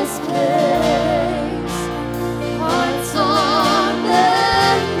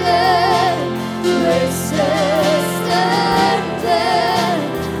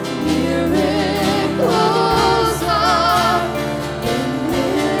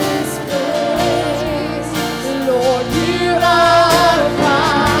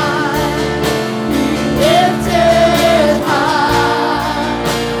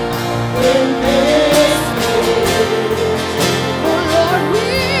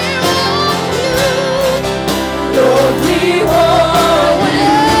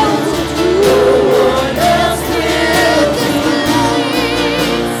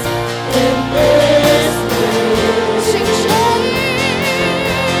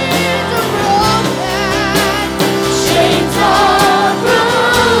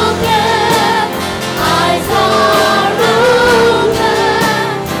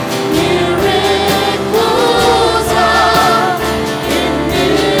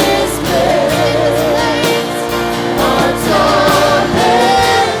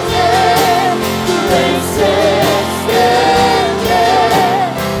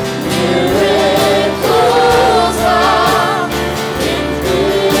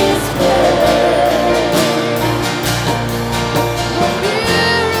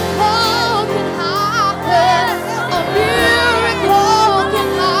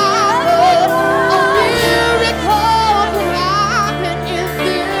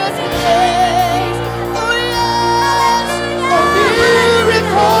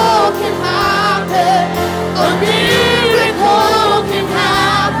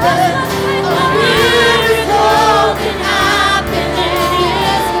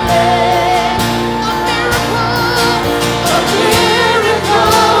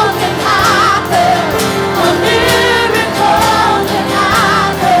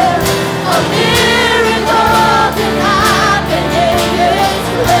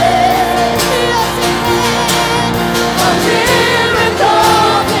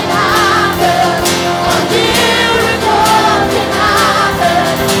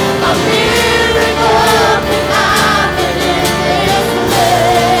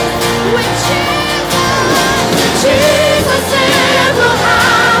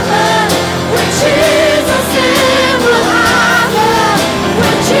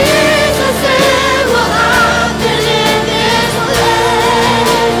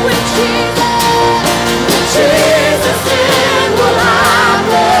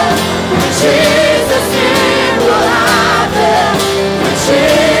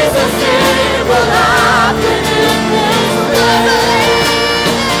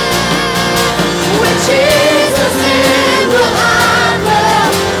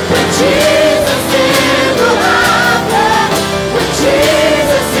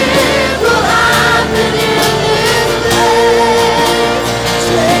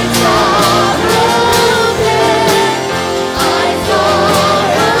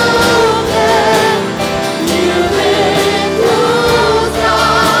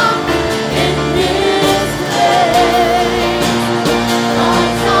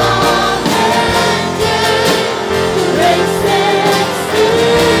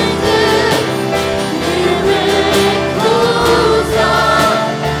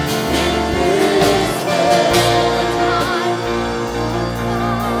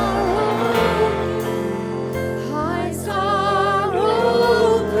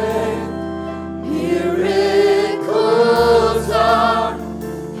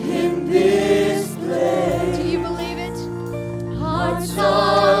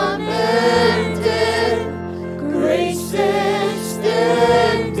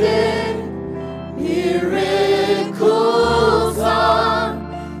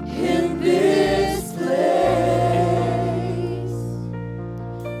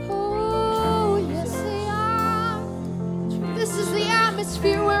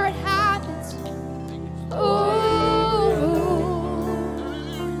atmosphere where it happens. Oh,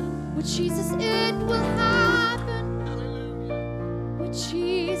 with Jesus it will happen. With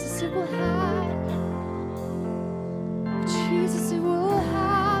Jesus it will happen. With Jesus it will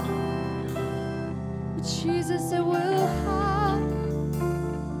happen. With Jesus it will happen.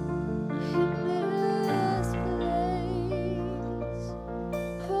 In this place.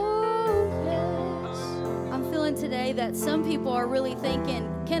 Oh, yes. I'm feeling today that some people are really thinking,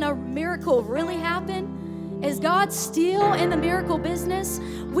 can a miracle really happen? Is God still in the miracle business?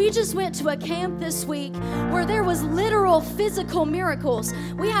 We just went to a camp this week where there was literal physical miracles.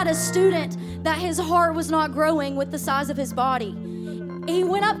 We had a student that his heart was not growing with the size of his body. He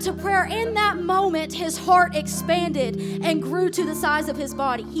went up to prayer. In that moment, his heart expanded and grew to the size of his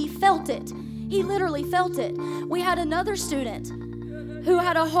body. He felt it. He literally felt it. We had another student who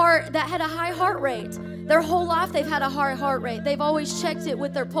had a heart that had a high heart rate. Their whole life, they've had a high heart rate. They've always checked it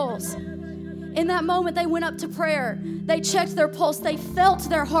with their pulse. In that moment, they went up to prayer. They checked their pulse. They felt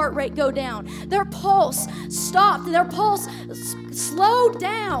their heart rate go down. Their pulse stopped. Their pulse slowed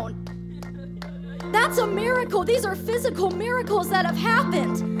down. That's a miracle. These are physical miracles that have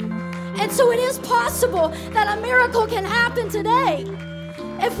happened. And so it is possible that a miracle can happen today.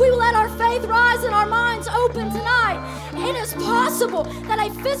 If we let our faith rise and our minds open tonight, it is possible that a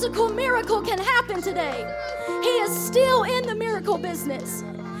physical miracle can happen today. He is still in the miracle business.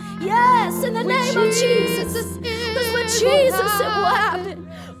 Yes, in the name of Jesus. Because with Jesus it will happen.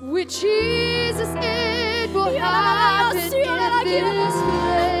 With Jesus it will happen in this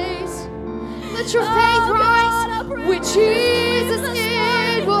place. Let your faith rise. With Jesus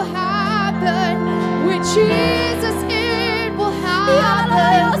it will happen. With Jesus it will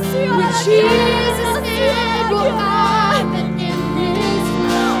happen. With Jesus it will happen in this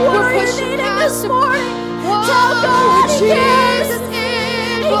place. What are you needing this morning? Tell God He cares.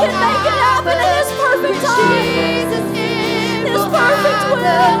 He can make it happen in His perfect time. His perfect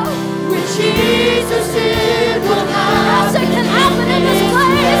will. With Jesus it will happen. It can happen in this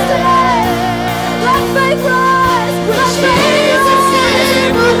place today. Let faith rise. Let faith rise.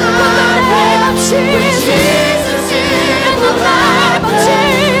 In the name of Jesus. In the name of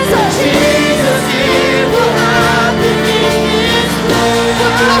Jesus. Jesus it will happen in this place.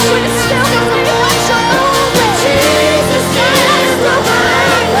 Because we can still continuation moving. Jesus it will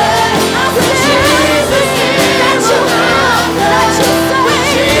happen. With Jesus it will happen. With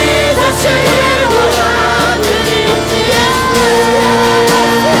Jesus it will happen in this place.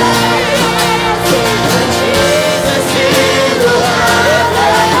 Jesus it will happen. With Jesus it will happen.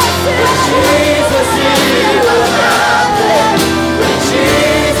 With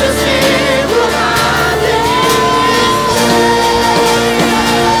Jesus it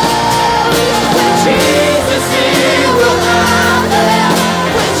will happen in this place.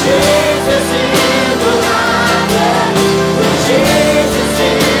 With Jesus it will happen. With Jesus it will happen. With Jesus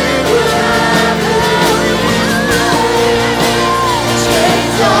it will happen.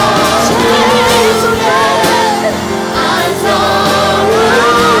 Chains are broken. Eyes are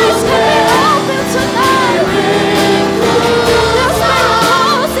Eyes can be open tonight. There's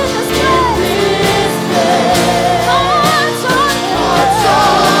miracles in this place. Hearts are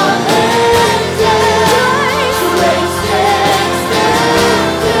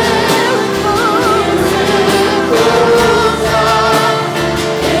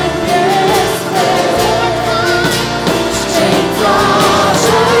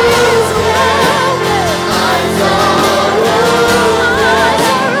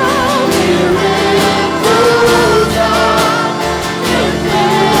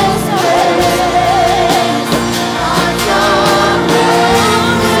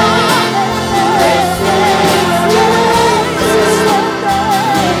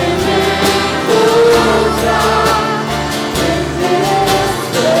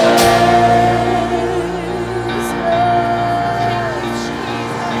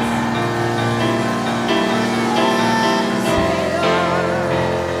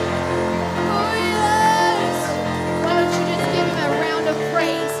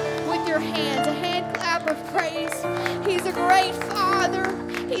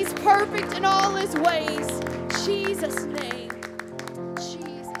perfect in all his ways. Jesus' name.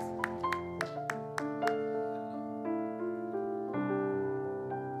 Jesus.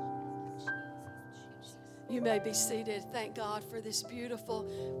 You may be seated. Thank God for this beautiful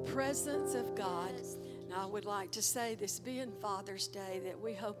presence of God. Now, I would like to say, this being Father's Day, that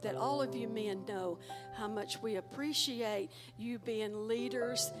we hope that all of you men know how much we appreciate you being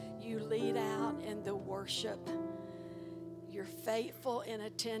leaders. You lead out in the worship. You're faithful in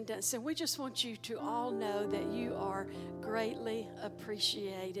attendance. And we just want you to all know that you are greatly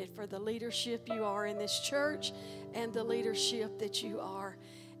appreciated for the leadership you are in this church and the leadership that you are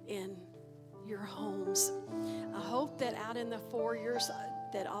in your homes. I hope that out in the foyers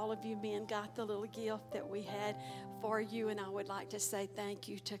that all of you men got the little gift that we had for you. And I would like to say thank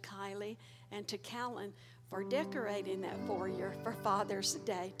you to Kylie and to Callan for decorating that foyer for Father's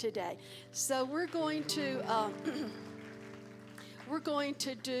Day today. So we're going to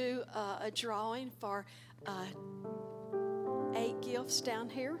do a drawing for 8 gifts down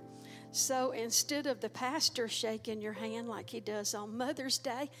here. So instead of the pastor shaking your hand like he does on Mother's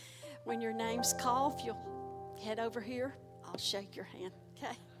Day, when your name's called, if you'll head over here, I'll shake your hand.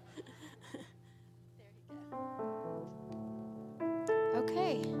 Okay. There you go.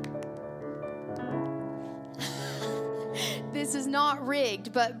 Okay. This is not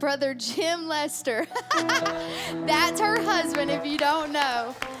rigged, but Brother Jim Lester, that's her husband if you don't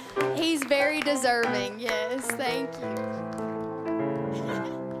know. He's very deserving. Yes, thank you.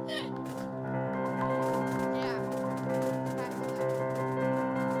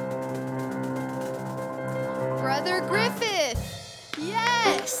 Brother Griffith,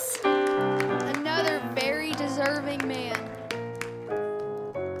 yes, another very deserving man.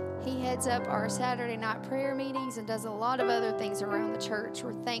 He heads up our Saturday night prayer meetings and does a lot of other things around the church.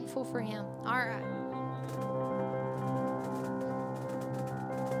 We're thankful for him. All right.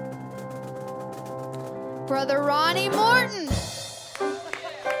 Brother Ronnie Morton,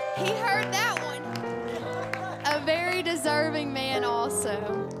 he heard that one. A very deserving man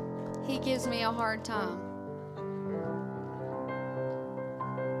also. He gives me a hard time.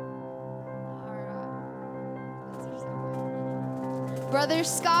 Brother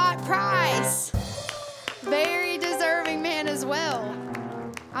Scott Price, very deserving man as well.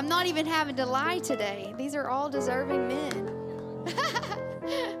 I'm not even having to lie today. These are all deserving men.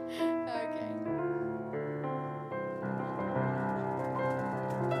 Okay.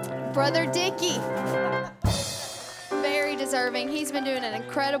 Brother Dickey, very deserving. He's been doing an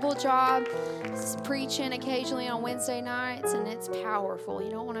incredible job. He's preaching occasionally on Wednesday nights, and it's powerful.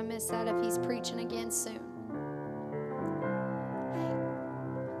 You don't want to miss that if he's preaching again soon.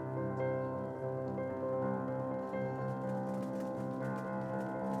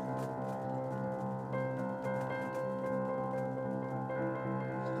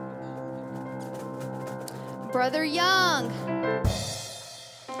 Brother Young.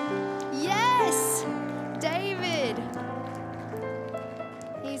 Yes, David.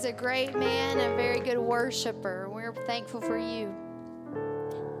 He's a great man, a very good worshiper. We're thankful for you.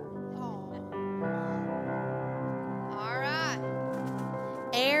 Oh. All right.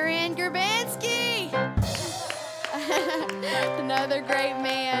 Aaron Gerbansky. Another great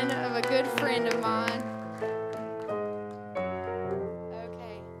man of a good friend of mine.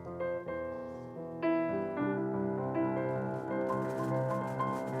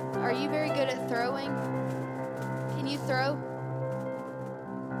 Are you very good at throwing? Can you throw?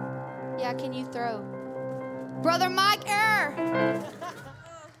 Yeah, can you throw? Brother Mike Err.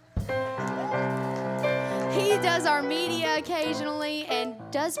 He does our media occasionally and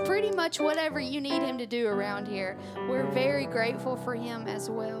does pretty much whatever you need him to do around here. We're very grateful for him as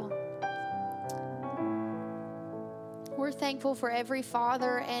well. We're thankful for every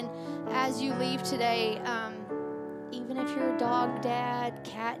father, and as you leave today, even if you're a dog dad,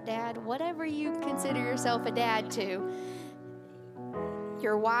 cat dad, whatever you consider yourself a dad to,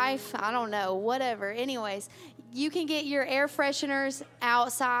 your wife, I don't know, whatever. Anyways, you can get your air fresheners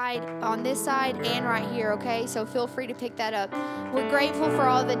outside on this side and right here, okay? So feel free to pick that up. We're grateful for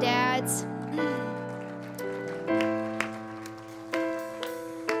all the dads.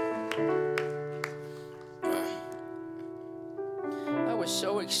 That was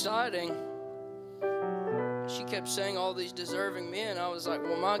so exciting. She kept saying all these deserving men. I was like,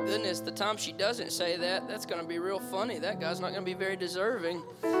 well, my goodness, the time she doesn't say that, that's going to be real funny. That guy's not going to be very deserving.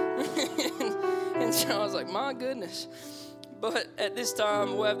 And so I was like, my goodness. But at this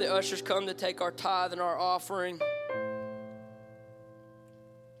time, we'll have the ushers come to take our tithe and our offering.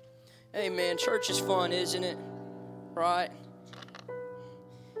 Hey, man, church is fun, isn't it? Right?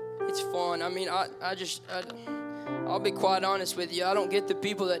 It's fun. I mean, I'll be quite honest with you. I don't get the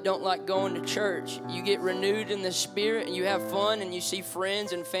people that don't like going to church. You get renewed in the spirit, and you have fun, and you see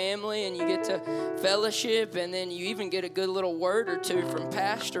friends and family, and you get to fellowship, and then you even get a good little word or two from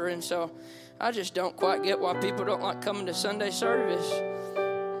pastor. And so I just don't quite get why people don't like coming to Sunday service.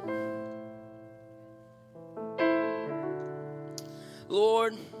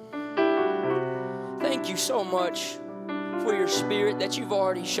 Lord, thank you so much for your spirit that you've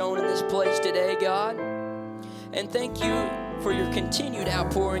already shown in this place today, God. And thank you for your continued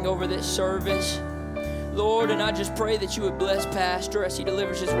outpouring over this service. Lord, and I just pray that you would bless Pastor as he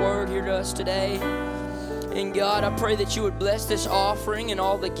delivers his word here to us today. And God, I pray that you would bless this offering and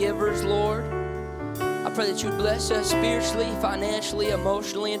all the givers, Lord. I pray that you would bless us spiritually, financially,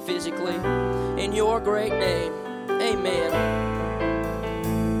 emotionally, and physically. In your great name, amen.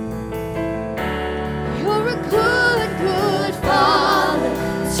 You're a good, good Father.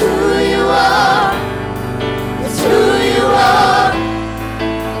 It's who you are. It's who you are.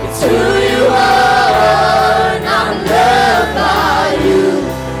 It's who you are. And I'm loved by you.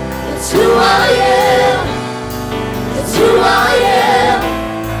 It's who I am. It's who I am.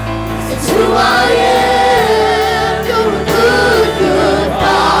 It's who I am. You're a good, good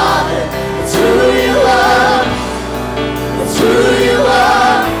Father. It's who you are. It's who you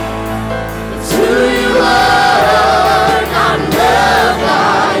are. It's who you are. And I'm loved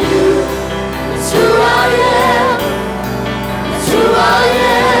by you. It's who I am. It's who I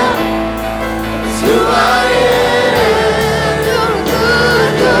am. It's who I am. You're a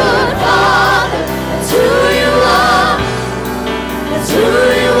good, good Father. It's who you are. It's who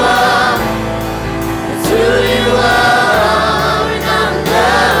you are. It's who you are. And I'm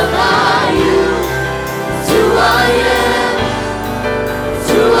loved by you. It's who I am. It's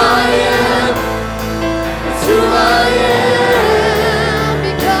who I am. It's who I am.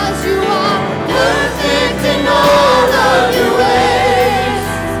 Because you are perfect in all of your ways.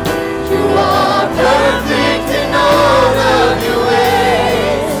 You are perfect in all of your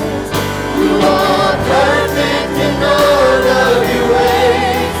ways. You are perfect in all of your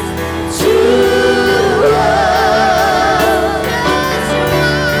ways. To us, yes,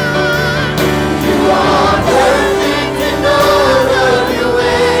 you are perfect in all of your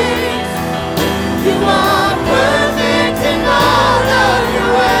ways. You are perfect in all of your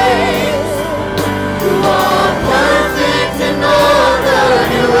ways. You are perfect in all of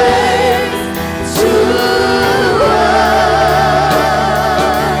your ways. To us,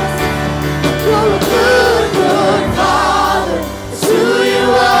 you're a good, good Father. It's who you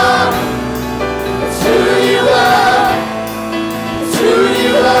are. It's who you are. It's who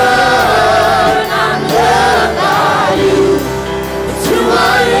you are. And I'm loved by you. It's who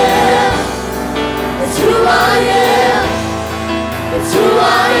I am. It's who I am. It's who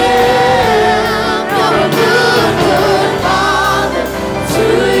I am. You're a good, good Father. It's who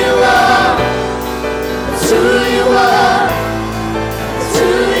you are. It's who you are. It's who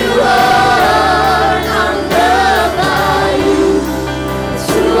you are. And I'm loved by you. It's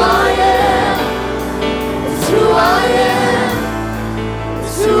who I am. It's who I am.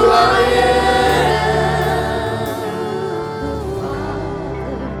 It's who I am.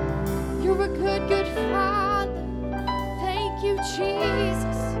 You're a good, good Father. Thank you,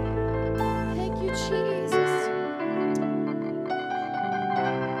 Jesus. Thank you, Jesus.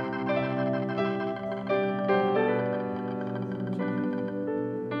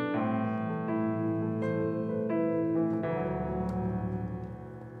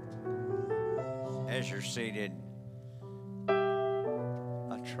 As you're seated,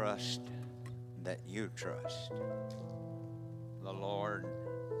 I trust that you trust the Lord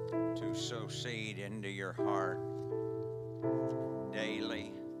to sow seed into your heart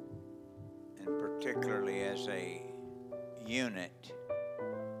daily, and particularly as a unit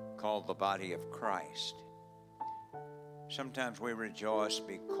called the body of Christ. Sometimes we rejoice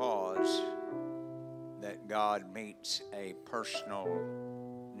because that God meets a personal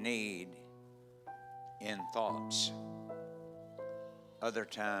need in thoughts. Other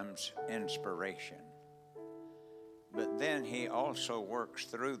times, inspiration. But then he also works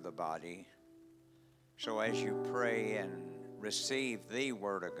through the body. So as you pray and receive the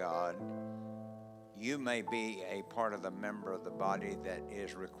Word of God, you may be a part of the member of the body that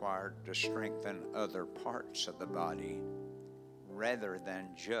is required to strengthen other parts of the body rather than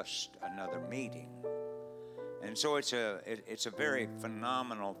just another meeting. And so it's a very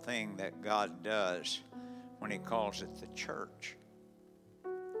phenomenal thing that God does when he calls it the church.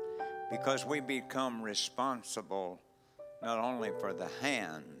 Because we become responsible not only for the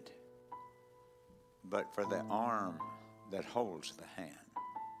hand, but for the arm that holds the hand,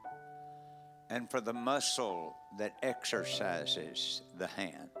 and for the muscle that exercises the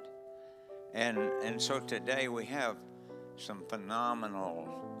hand. And so today we have some phenomenal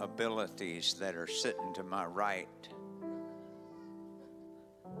abilities that are sitting to my right.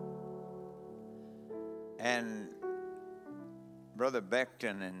 And Brother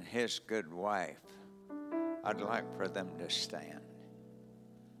Beckton and his good wife, I'd like for them to stand.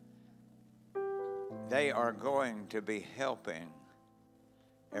 They are going to be helping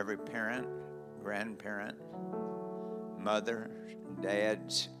every parent, grandparent, mothers,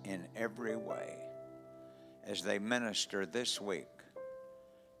 dads, in every way as they minister this week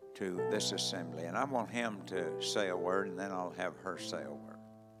to this assembly. And I want him to say a word, and then I'll have her say a word.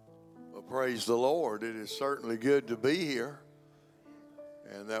 Well, praise the Lord. It is certainly good to be here.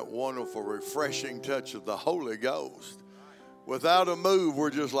 And that wonderful, refreshing touch of the Holy Ghost. Without a move, we're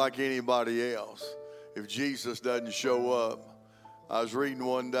just like anybody else. If Jesus doesn't show up. I was reading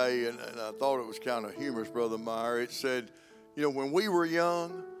one day, and I thought it was kind of humorous, Brother Meyer. It said, you know, when we were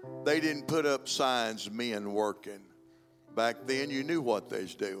young, they didn't put up signs, men working. Back then, you knew what they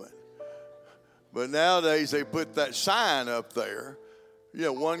was doing. But nowadays, they put that sign up there. You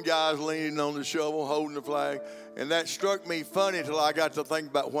know, one guy's leaning on the shovel, holding the flag. And that struck me funny until I got to think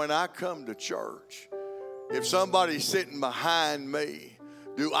about when I come to church. If somebody's sitting behind me,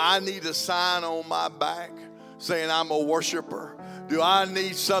 do I need a sign on my back saying I'm a worshiper? Do I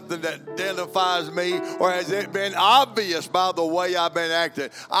need something that identifies me? Or has it been obvious by the way I've been acting?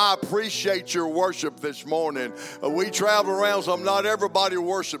 I appreciate your worship this morning. We travel around, so not everybody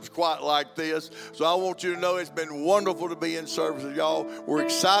worships quite like this. So I want you to know it's been wonderful to be in service with y'all. We're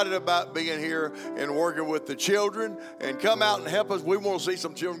excited about being here and working with the children. And come out and help us. We want to see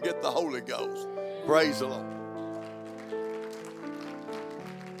some children get the Holy Ghost. Praise the Lord.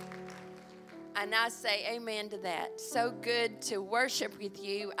 And I say amen to that. So good to worship with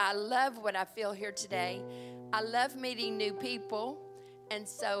you. I love what I feel here today. I love meeting new people. And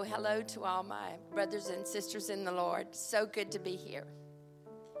so hello to all my brothers and sisters in the Lord. So good to be here.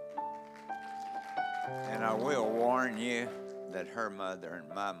 And I will warn you that her mother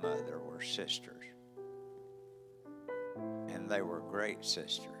and my mother were sisters. And they were great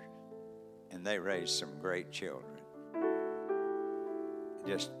sisters. And they raised some great children.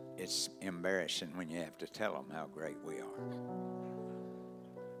 It's embarrassing when you have to tell them how great we are.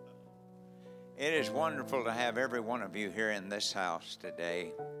 It is wonderful to have every one of you here in this house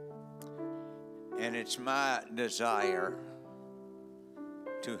today. And it's my desire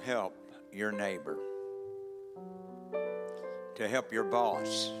to help your neighbor, to help your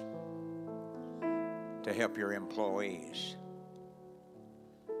boss, to help your employees.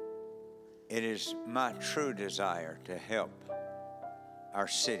 It is my true desire to help our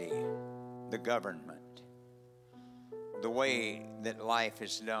city, the government, the way that life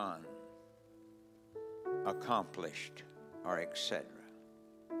is done, accomplished, or etc.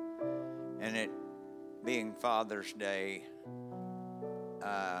 And it being Father's Day,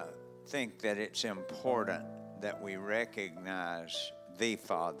 I think that it's important that we recognize the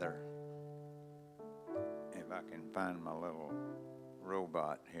Father. If I can find my little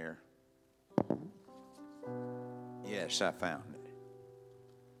robot here. Yes, I found it.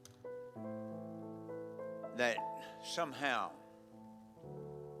 That somehow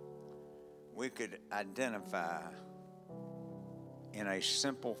we could identify in a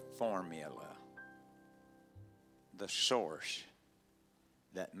simple formula the source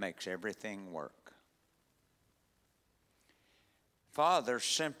that makes everything work. Father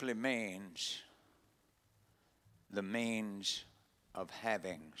simply means the means of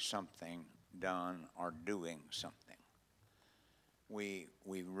having something done or doing something. We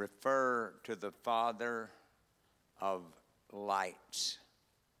refer to the father of lights,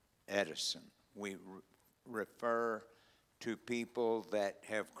 Edison. We refer to people that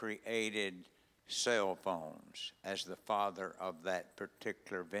have created cell phones as the father of that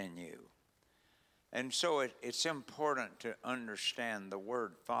particular venue. And so it's important to understand the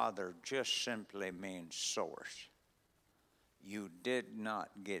word father just simply means source. You did not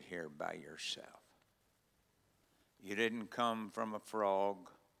get here by yourself. You didn't come from a frog.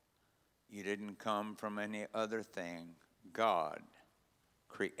 You didn't come from any other thing. God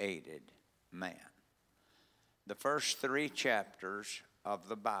created man. The first 3 chapters of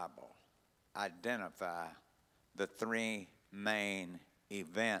the Bible identify the 3 main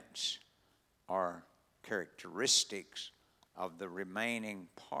events or characteristics of the remaining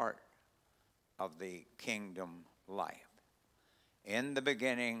part of the kingdom life. In the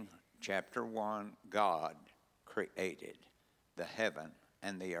beginning, chapter 1, God created the heaven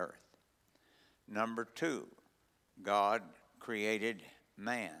and the earth. Number 2, God created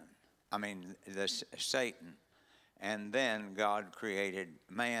Satan. And then God created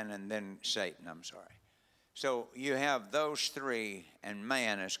man and then Satan, So you have those 3, and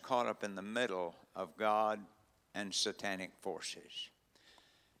man is caught up in the middle of God and satanic forces.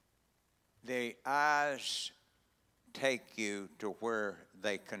 The eyes take you to where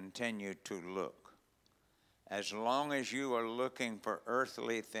they continue to look. As long as you are looking for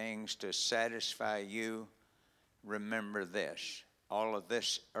earthly things to satisfy you, remember this. All of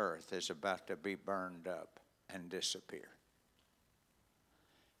this earth is about to be burned up, and disappear.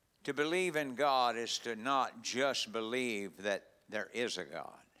 To believe in God is to not just believe that there is a God.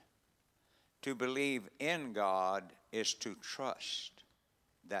 To believe in God is to trust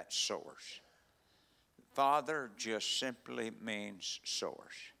that source. Father just simply means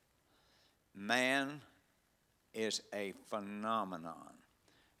source. Man is a phenomenon.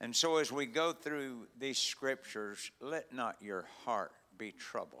 And so as we go through these scriptures, let not your heart be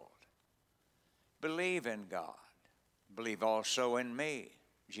troubled. Believe in God. Believe also in me.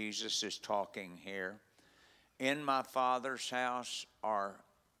 Jesus is talking here. In my Father's house are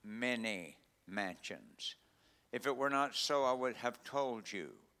many mansions. If it were not so, I would have told you.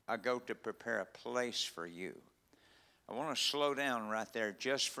 I go to prepare a place for you. I want to slow down right there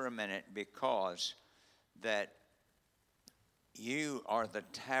just for a minute, because that you are the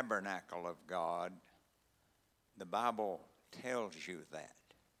tabernacle of God. The Bible tells you that.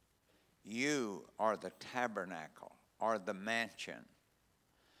 You are the tabernacle, or the mansion.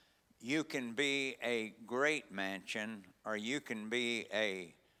 You can be a great mansion, or you can be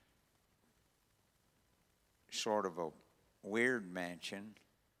a sort of a weird mansion,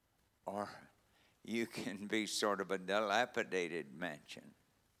 or you can be sort of a dilapidated mansion.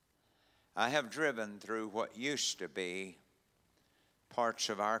 I have driven through what used to be parts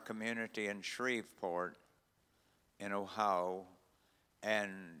of our community in Shreveport, in Ohio,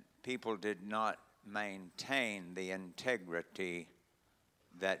 and people did not maintain the integrity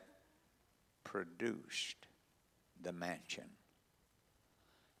that produced the mansion.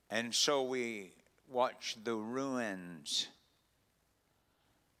 And so we watch the ruins,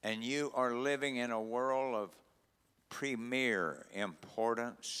 and you are living in a world of premier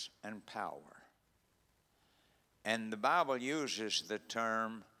importance and power. And the Bible uses the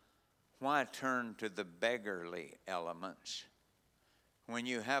term, why turn to the beggarly elements when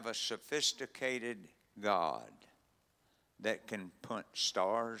you have a sophisticated God that can put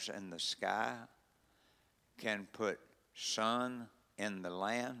stars in the sky, can put sun in the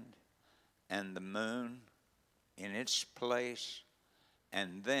land, and the moon in its place,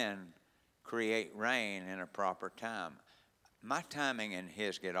 and then create rain in a proper time. My timing and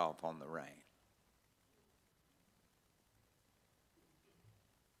his get off on the rain.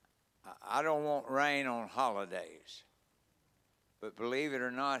 I don't want rain on holidays, but believe it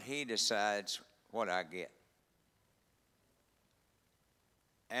or not, he decides what I get.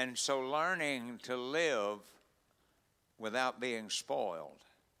 And so learning to live without being spoiled.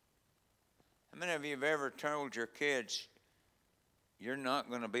 How many of you have ever told your kids, you're not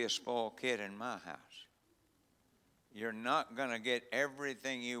going to be a spoiled kid in my house? You're not going to get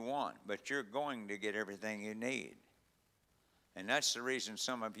everything you want, but you're going to get everything you need. And that's the reason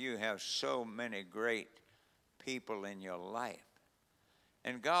some of you have so many great people in your life.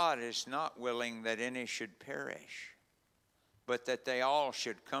 And God is not willing that any should perish, but that they all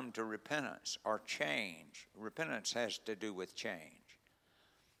should come to repentance or change. Repentance has to do with change.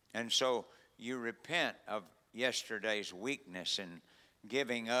 And so you repent of yesterday's weakness and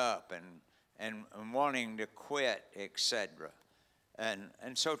giving up and wanting to quit, etc. And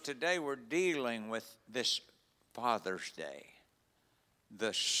so today we're dealing with this Father's Day,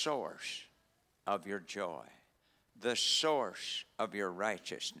 the source of your joy, the source of your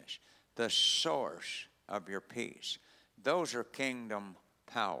righteousness, the source of your peace. Those are kingdom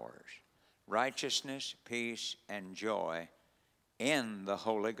powers: righteousness, peace, and joy in the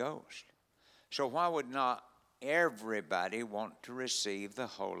Holy Ghost. So why would not everybody want to receive the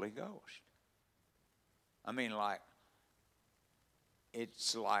Holy Ghost? I mean,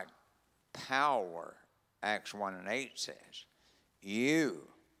 it's like power, Acts 1:8 says. You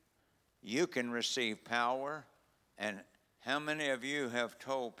can receive power. And how many of you have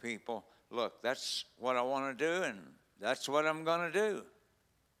told people, look, that's what I want to do, and that's what I'm going to do?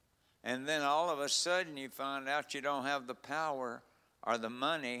 And then all of a sudden you find out you don't have the power or the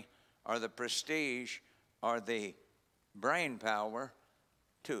money or the prestige or the brain power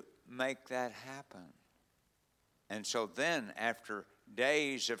to make that happen. And so then after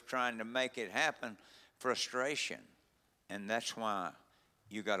days of trying to make it happen, frustration. And that's why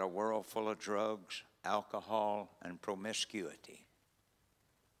you got a world full of drugs, alcohol, and promiscuity.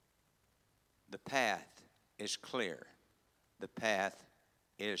 The path is clear. The path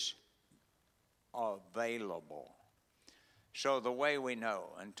is available. So the way we know,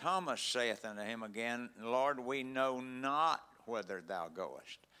 and Thomas saith unto him again, Lord, we know not whither thou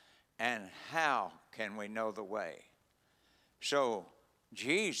goest, and how can we know the way? So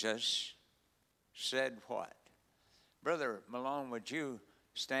Jesus said what? Brother Malone, would you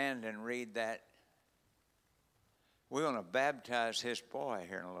stand and read that? We're going to baptize his boy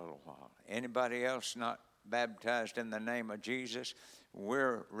here in a little while. Anybody else not baptized in the name of Jesus,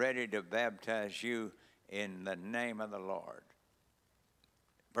 we're ready to baptize you in the name of the Lord.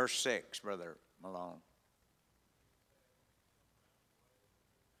 Verse 6, Brother Malone.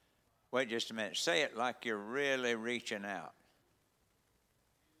 Wait just a minute. Say it like you're really reaching out.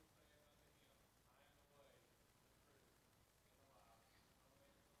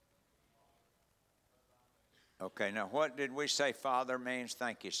 Okay, now what did we say Father means?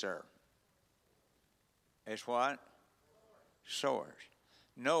 Thank you, sir. It's what? Source.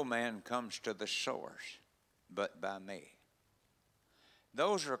 No man comes to the source but by me.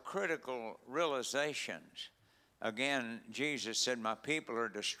 Those are critical realizations. Again, Jesus said, my people are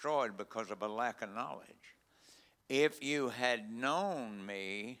destroyed because of a lack of knowledge. If you had known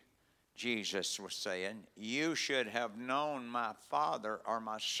me, Jesus was saying, you should have known my Father or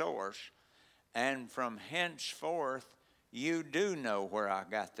my source, and from henceforth, you do know where I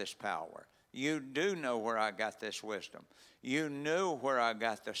got this power. You do know where I got this wisdom. You knew where I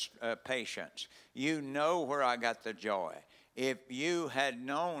got the patience. You know where I got the joy. If you had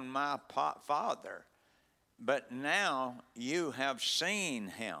known my Father, but now you have seen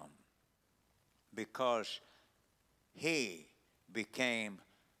him, because he became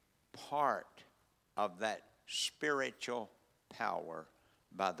part of that spiritual power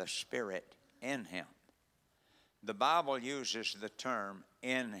by the Spirit in him. The Bible uses the term,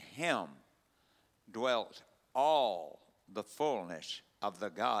 in him dwelt all the fullness of the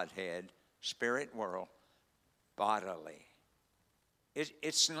Godhead, spirit world, bodily.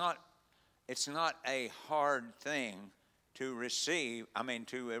 It's not a hard thing to receive,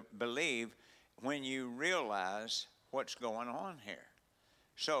 to believe when you realize what's going on here.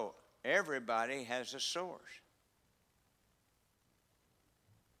 So everybody has a source.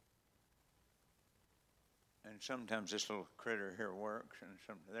 And sometimes this little critter here works,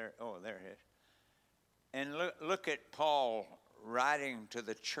 and there it is. And look at Paul writing to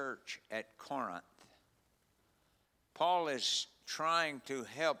the church at Corinth. Paul is trying to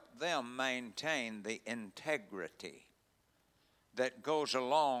help them maintain the integrity that goes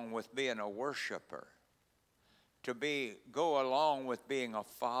along with being a worshiper, go along with being a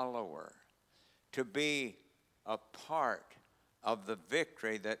follower, to be a part of the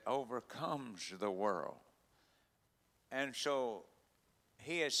victory that overcomes the world. And so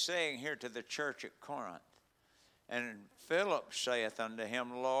he is saying here to the church at Corinth, and Philip saith unto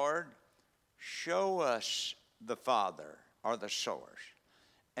him, Lord, show us the Father, or the source,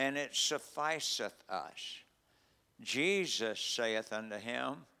 and it sufficeth us. Jesus saith unto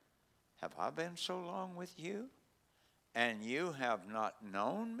him, have I been so long with you, and you have not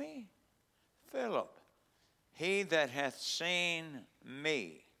known me? Philip, he that hath seen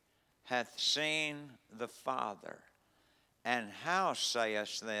me hath seen the Father. And how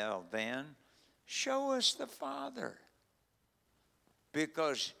sayest thou then, show us the Father?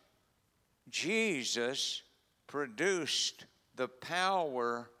 Because Jesus produced the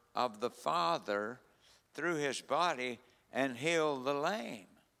power of the Father through his body and healed the lame,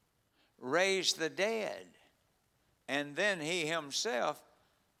 raised the dead, and then he himself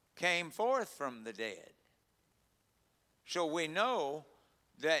came forth from the dead. So we know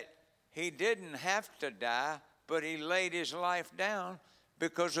that he didn't have to die, but he laid his life down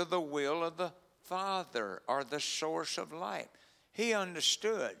because of the will of the Father, or the source of life. He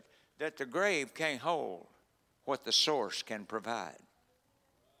understood that the grave can't hold what the source can provide.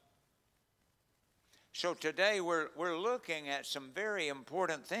 So today we're looking at some very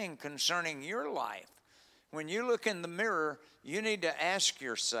important things concerning your life. When you look in the mirror, you need to ask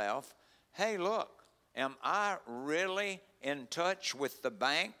yourself, hey, look, am I really in touch with the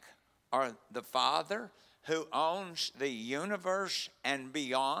bank or the Father who owns the universe and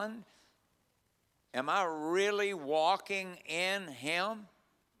beyond? Am I really walking in him?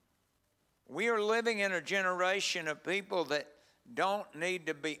 We are living in a generation of people that don't need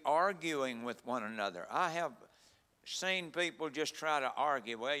to be arguing with one another. I have seen people just try to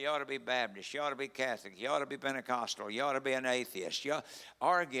argue. Well, you ought to be Baptist. You ought to be Catholic. You ought to be Pentecostal. You ought to be an atheist. You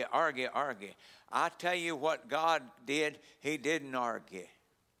argue. I tell you what God did. He didn't argue.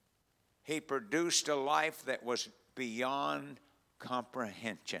 He produced a life that was beyond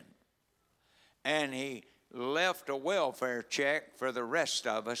comprehension. And he left a welfare check for the rest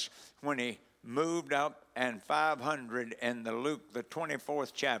of us when he moved up and 500 in the Luke, the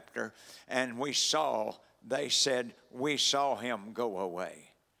 24th chapter, and they said, we saw him go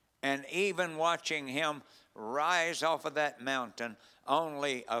away. And even watching him rise off of that mountain,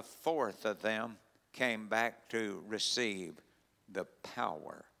 only a fourth of them came back to receive the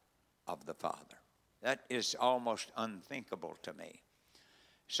power of the Father. That is almost unthinkable to me.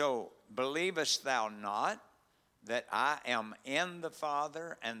 So, believest thou not that I am in the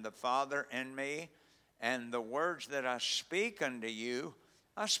Father, and the Father in me? And the words that I speak unto you,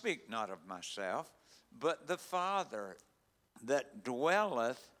 I speak not of myself, but the Father that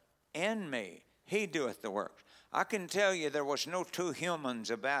dwelleth in me, he doeth the works. I can tell you there was no two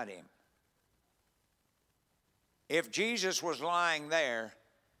humans about him. If Jesus was lying there,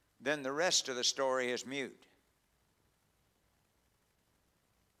 then the rest of the story is mute.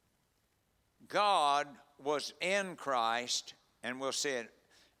 God was in Christ, and we'll see it,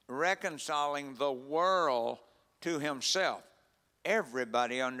 reconciling the world to himself.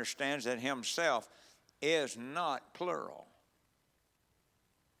 Everybody understands that himself is not plural.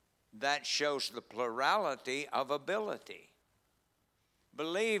 That shows the plurality of ability.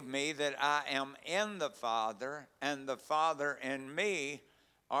 Believe me that I am in the Father, and the Father in me,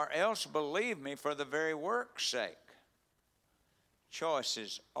 or else believe me for the very work's sake. Choice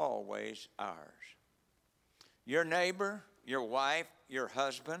is always ours. Your neighbor, your wife, your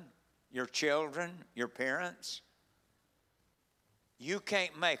husband, your children, your parents, you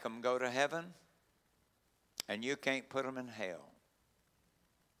can't make them go to heaven, and you can't put them in hell.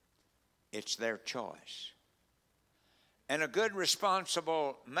 It's their choice. And a good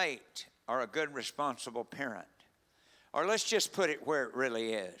responsible mate, or a good responsible parent, or let's just put it where it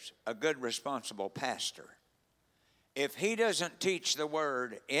really is, a good responsible pastor, if he doesn't teach the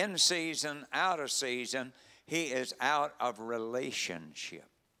word in season, out of season, he is out of relationship.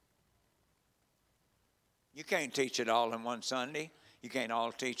 You can't teach it all in one Sunday. You can't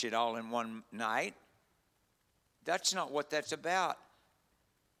all teach it all in one night. That's not what that's about.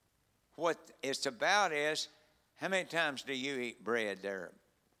 What it's about is, how many times do you eat bread there,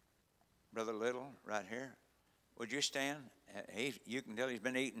 Brother Little, right here? Would you stand? You can tell he's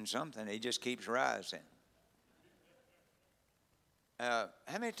been eating something. He just keeps rising. How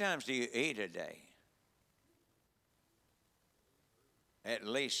many times do you eat a day? At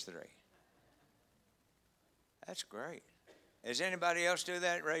least 3. That's great. Does anybody else do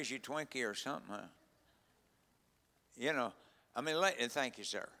that? Raise your Twinkie or something, huh? You know, I mean, thank you,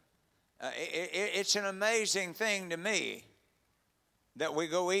 sir. It's an amazing thing to me that we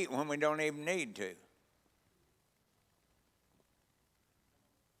go eat when we don't even need to.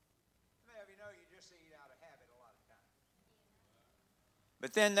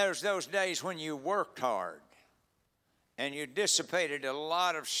 But then there's those days when you worked hard and you dissipated a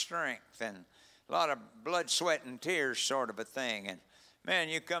lot of strength and a lot of blood, sweat, and tears sort of a thing. And, man,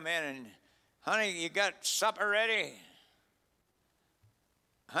 you come in and, honey, you got supper ready?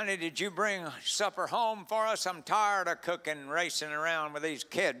 Honey, did you bring supper home for us? I'm tired of cooking, racing around with these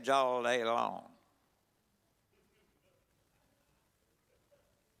kids all day long.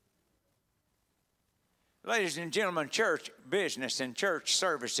 Ladies and gentlemen, church business and church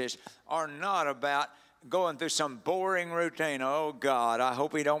services are not about going through some boring routine. Oh, God, I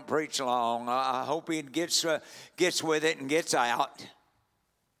hope he don't preach long. I hope he gets with it and gets out.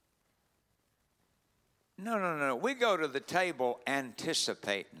 No. We go to the table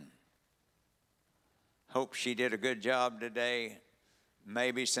anticipating. Hope she did a good job today.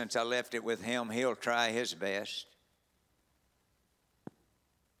 Maybe since I left it with him, he'll try his best.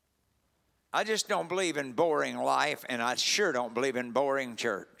 I just don't believe in boring life, and I sure don't believe in boring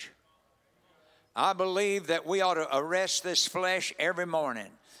church. I believe that we ought to arrest this flesh every morning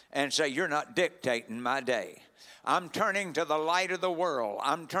and say, you're not dictating my day. I'm turning to the light of the world.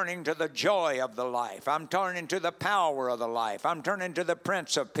 I'm turning to the joy of the life. I'm turning to the power of the life. I'm turning to the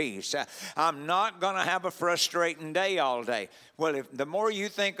Prince of Peace. I'm not going to have a frustrating day all day. Well, if the more you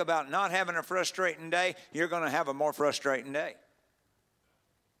think about not having a frustrating day, you're going to have a more frustrating day.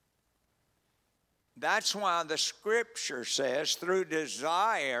 That's why the scripture says, through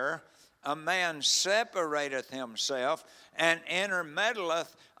desire a man separateth himself and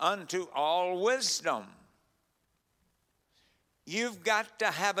intermeddleth unto all wisdom. You've got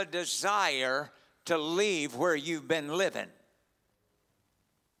to have a desire to leave where you've been living.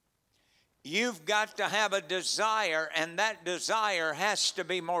 You've got to have a desire, and that desire has to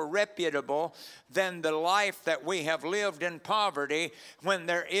be more reputable than the life that we have lived in poverty, when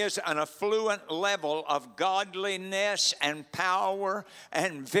there is an affluent level of godliness and power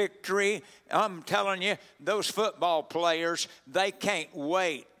and victory. I'm telling you, those football players, they can't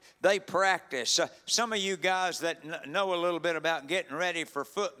wait. They practice. Some of you guys that know a little bit about getting ready for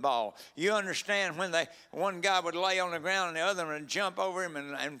football, you understand when one guy would lay on the ground and the other one would jump over him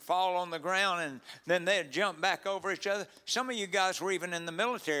and fall on the ground, and then they'd jump back over each other. Some of you guys were even in the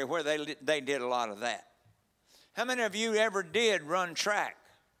military where they did a lot of that. How many of you ever did run track?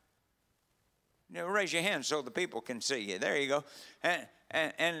 Raise your hand so the people can see you. There you go.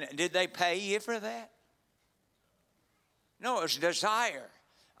 And did they pay you for that? No, it's desire.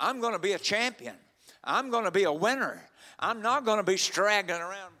 I'm going to be a champion. I'm going to be a winner. I'm not going to be straggling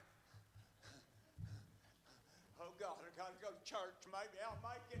around. Oh, God, I got to go to church. Maybe I'll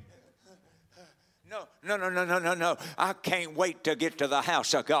make it. No. I can't wait to get to the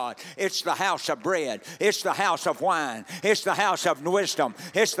house of God. It's the house of bread. It's the house of wine. It's the house of wisdom.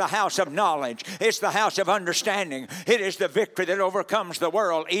 It's the house of knowledge. It's the house of understanding. It is the victory that overcomes the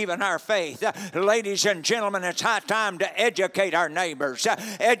world, even our faith. Ladies and gentlemen, it's high time to educate our neighbors,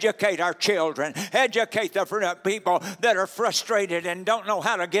 educate our children, educate the people that are frustrated and don't know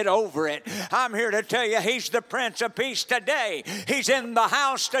how to get over it. I'm here to tell you, He's the Prince of Peace today. He's in the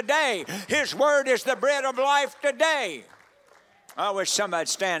house today. His word is the bread of life today. I wish somebody'd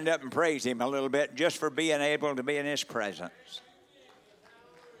stand up and praise Him a little bit just for being able to be in His presence.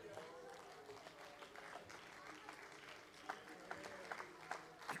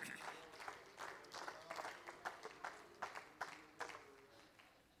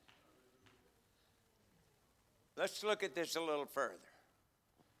 Let's look at this a little further.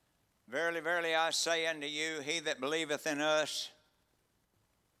 Verily, verily, I say unto you, he that believeth in us.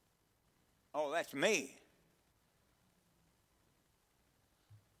 Oh, that's me.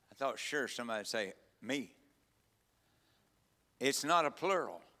 I thought sure somebody'd say me. It's not a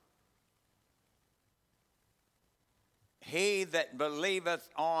plural. He that believeth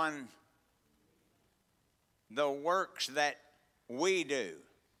on the works that we do,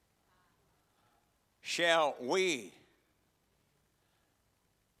 shall we,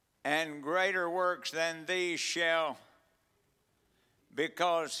 and greater works than these shall,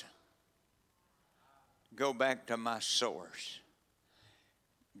 because, go back to my source,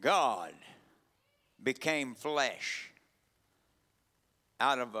 God became flesh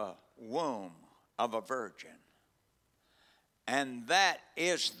out of a womb of a virgin. And that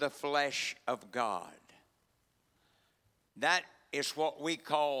is the flesh of God. That is what we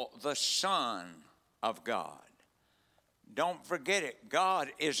call the Son of God. Don't forget it.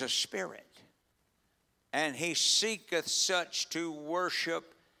 God is a spirit, and He seeketh such to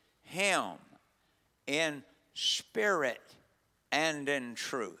worship Him in spirit and in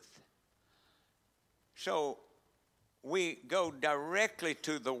truth. So we go directly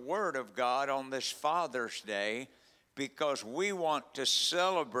to the Word of God on this Father's Day because we want to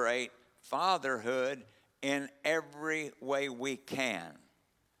celebrate fatherhood in every way we can.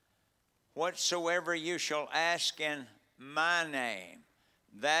 Whatsoever you shall ask in my name,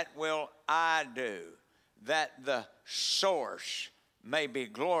 that will I do, that the source may be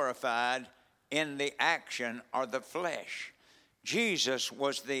glorified in the action or the flesh. Jesus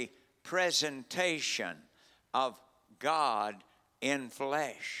was the presentation of God in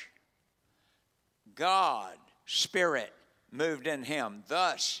flesh. God, Spirit, moved in Him.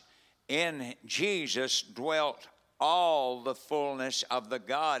 Thus, in Jesus dwelt all the fullness of the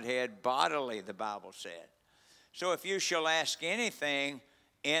Godhead bodily, the Bible said. So if you shall ask anything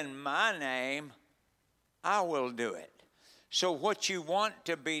in my name, I will do it. So what you want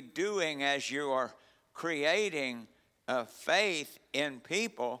to be doing as you are creating a faith in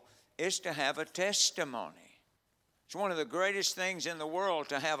people is to have a testimony. It's one of the greatest things in the world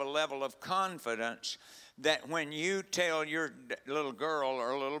to have a level of confidence that when you tell your little girl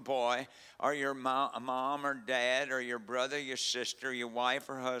or little boy or your mom or dad or your brother, your sister, your wife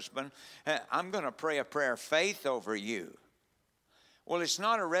or husband, I'm going to pray a prayer of faith over you. Well, it's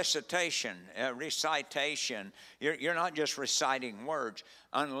not a recitation. You're not just reciting words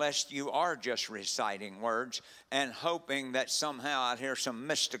unless you are just reciting words and hoping that somehow out here some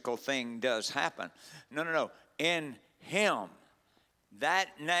mystical thing does happen. No. In Him, that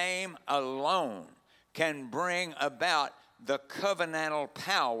name alone can bring about the covenantal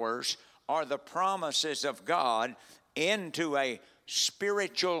powers or the promises of God into a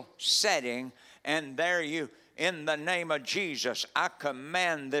spiritual setting, and there you, in the name of Jesus, I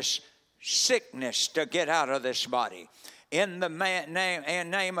command this sickness to get out of this body. In the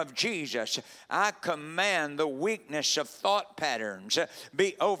name of Jesus, I command the weakness of thought patterns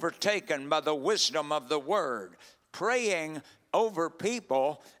be overtaken by the wisdom of the Word. Praying over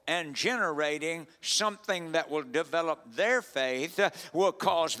people and generating something that will develop their faith will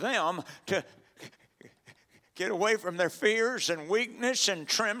cause them to get away from their fears and weakness and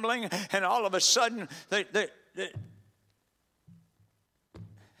trembling, and all of a sudden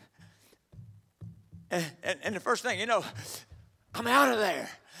and the first thing you know, I'm out of there.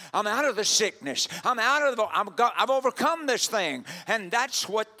 I'm out of the sickness. I've overcome this thing. And that's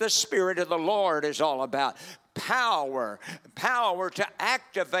what the Spirit of the Lord is all about. power to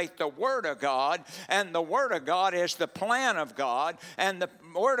activate the Word of God, and the Word of God is the plan of God, and the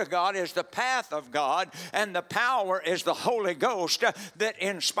Word of God is the path of God, and the power is the Holy Ghost that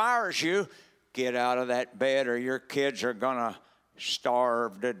inspires you. Get out of that bed or your kids are going to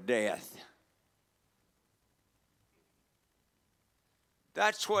starve to death.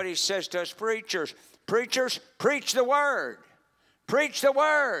 That's what he says to us preachers. Preachers, preach the Word. Preach the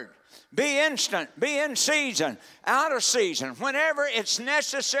Word. Be instant, be in season, out of season. Whenever it's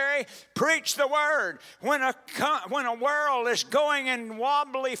necessary, preach the Word. When a world is going in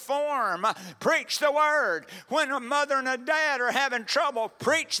wobbly form, preach the Word. When a mother and a dad are having trouble,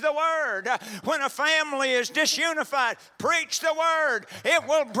 preach the Word. When a family is disunified, preach the Word. It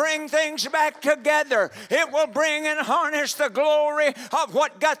will bring things back together. It will bring and harness the glory of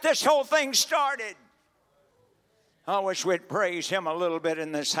what got this whole thing started. I wish we'd praise Him a little bit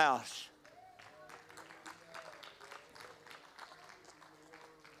in this house.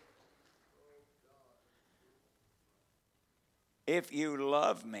 If you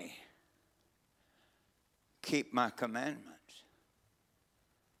love me, keep my commandments.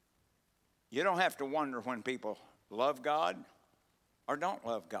 You don't have to wonder when people love God or don't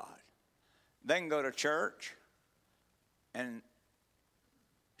love God. They can go to church, and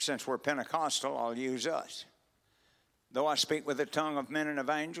since we're Pentecostal, I'll use us. Though I speak with the tongue of men and of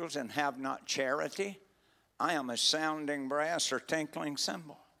angels and have not charity, I am a sounding brass or tinkling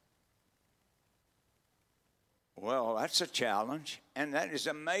cymbal. Well, that's a challenge. And that is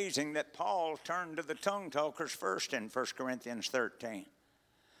amazing that Paul turned to the tongue talkers first in 1 Corinthians 13.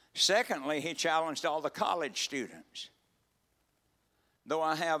 Secondly, he challenged all the college students. Though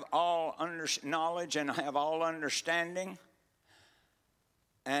I have all knowledge and I have all understanding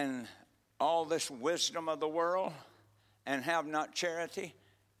and all this wisdom of the world, and have not charity,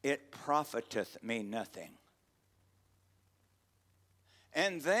 it profiteth me nothing.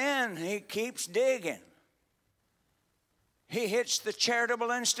 And then he keeps digging. He hits the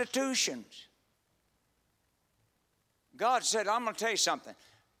charitable institutions. God said, I'm going to tell you something.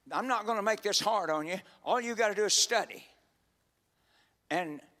 I'm not going to make this hard on you. All you got to do is study.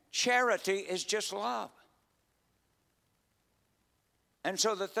 And charity is just love. And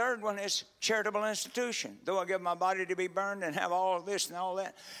so the third one is charitable institution. Though I give my body to be burned and have all of this and all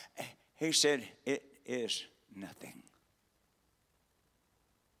that, he said, it is nothing.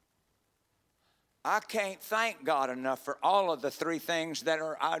 I can't thank God enough for all of the three things that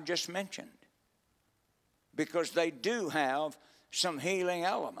I just mentioned, because they do have some healing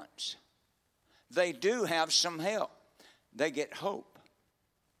elements. They do have some help. They get hope.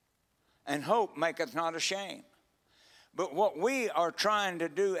 And hope maketh not ashamed. But what we are trying to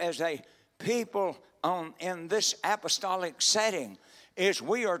do as a people in this apostolic setting is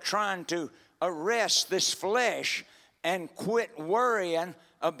we are trying to arrest this flesh and quit worrying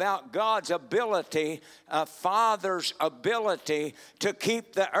about God's ability, Father's ability to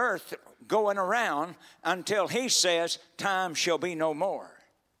keep the earth going around until He says time shall be no more.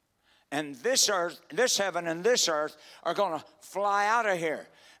 And this earth, this heaven and this earth are going to fly out of here.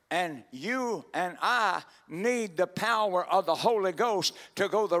 And you and I need the power of the Holy Ghost to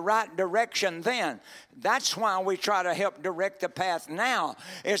go the right direction then. That's why we try to help direct the path now,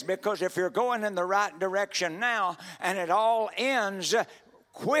 is because if you're going in the right direction now and it all ends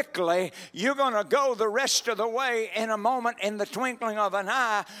quickly, you're going to go the rest of the way in a moment, in the twinkling of an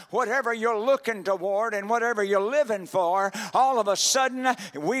eye. Whatever you're looking toward and whatever you're living for, all of a sudden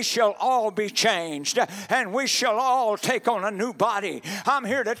we shall all be changed and we shall all take on a new body. I'm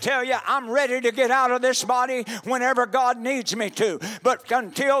here to tell you, I'm ready to get out of this body whenever God needs me to. But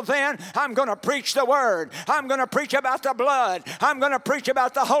until then, I'm going to preach the Word. I'm going to preach about the blood. I'm going to preach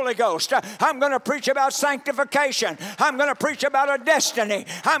about the Holy Ghost. I'm going to preach about sanctification. I'm going to preach about a destiny.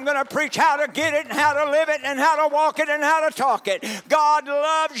 I'm going to preach how to get it and how to live it and how to walk it and how to talk it. God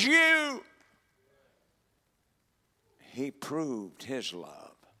loves you. He proved His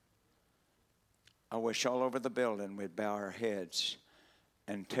love. I wish all over the building we'd bow our heads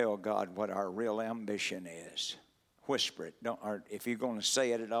and tell God what our real ambition is. Whisper it. Or if you're going to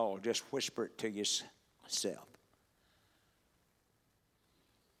say it at all, just whisper it to yourself.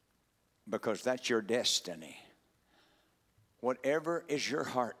 Because that's your destiny. Whatever is your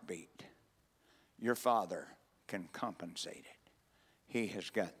heartbeat, your Father can compensate it. He has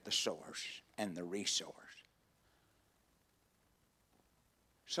got the source and the resource.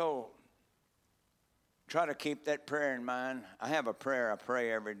 So try to keep that prayer in mind. I have a prayer I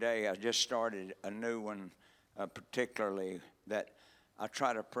pray every day. I just started a new one, particularly that I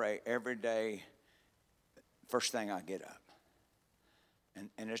try to pray every day, first thing I get up.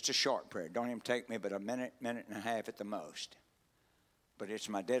 And it's a short prayer. Don't even take me but a minute, minute and a half at the most. But it's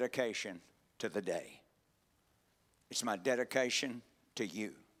my dedication to the day. It's my dedication to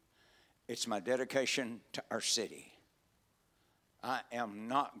you. It's my dedication to our city. I am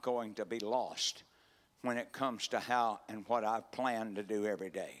not going to be lost when it comes to how and what I plan to do every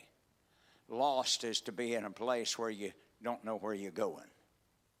day. Lost is to be in a place where you don't know where you're going.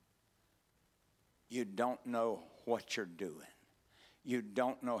 You don't know what you're doing. You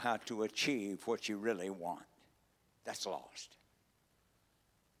don't know how to achieve what you really want. That's lost.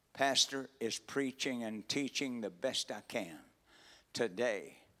 Pastor is preaching and teaching the best I can.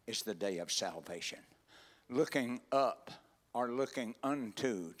 Today is the day of salvation. Looking up or looking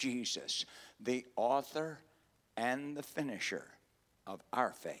unto Jesus, the author and the finisher of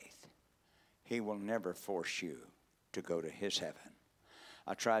our faith. He will never force you to go to his heaven.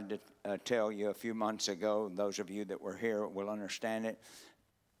 I tried to tell you a few months ago, those of you that were here will understand it.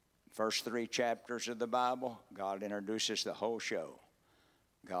 First 3 chapters of the Bible, God introduces the whole show.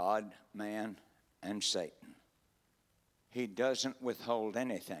 God, man, and Satan. He doesn't withhold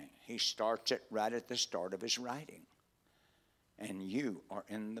anything. He starts it right at the start of his writing. And you are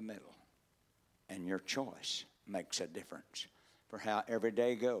in the middle. And your choice makes a difference for how every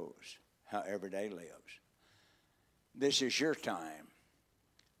day goes, how every day lives. This is your time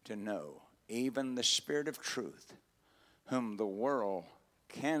to know even the Spirit of truth, whom the world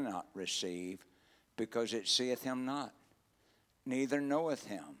cannot receive, because it seeth him not, neither knoweth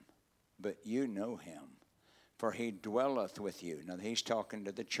him, but you know him, for he dwelleth with you. Now he's talking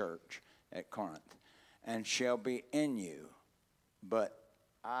to the church at Corinth. And shall be in you, but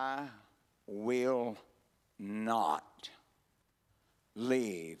I will not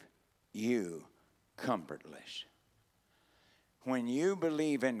leave you comfortless. When you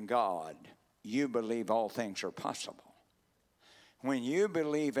believe in God, you believe all things are possible. When you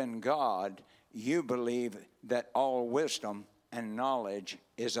believe in God, you believe that all wisdom and knowledge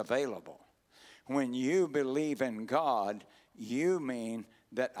is available. When you believe in God, you mean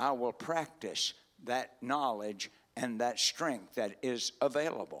that I will practice that knowledge and that strength that is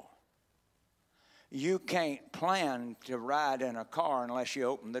available. You can't plan to ride in a car unless you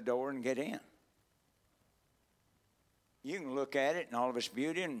open the door and get in. You can look at it in all of its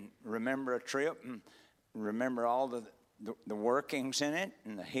beauty and remember a trip and remember all the workings in it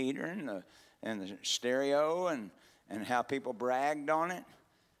and the heater and the stereo and how people bragged on it.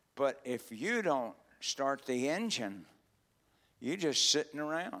 But if you don't start the engine, you're just sitting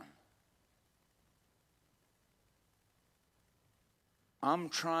around. I'm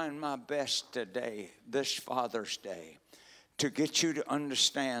trying my best today, this Father's Day, to get you to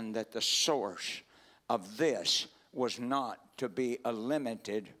understand that the source of this was not to be a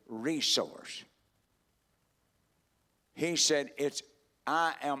limited resource. He said,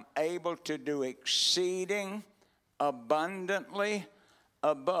 I am able to do exceeding abundantly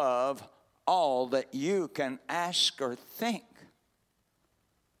above all that you can ask or think.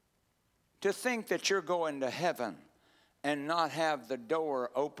 To think that you're going to heaven and not have the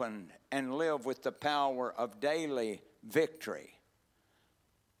door opened and live with the power of daily victory.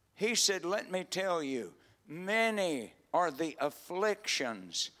 He said, let me tell you, many are the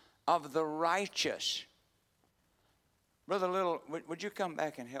afflictions of the righteous. Brother Little, would you come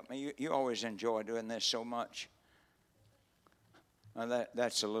back and help me? You always enjoy doing this so much.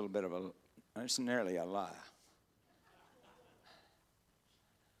 That's a little bit of it's nearly a lie.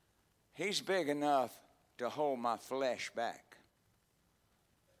 He's big enough to hold my flesh back.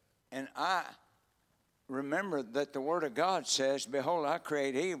 And I remember that the Word of God says, behold, I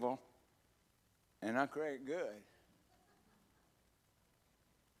create evil and I create good.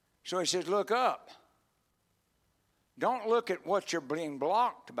 So he says, look up. Don't look at what you're being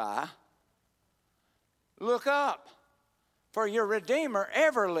blocked by. Look up, for your Redeemer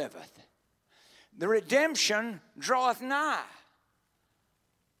ever liveth. The redemption draweth nigh.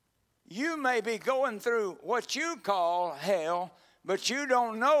 You may be going through what you call hell, but you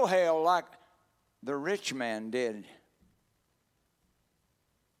don't know hell like the rich man did.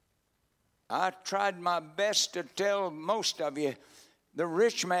 I tried my best to tell most of you the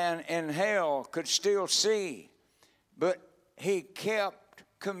rich man in hell could still see, but he kept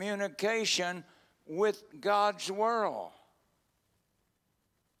communication with God's world.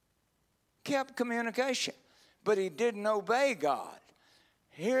 Kept communication, but he didn't obey God.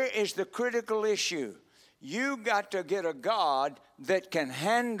 Here is the critical issue. You got to get a God that can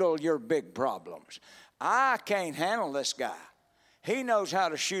handle your big problems. I can't handle this guy. He knows how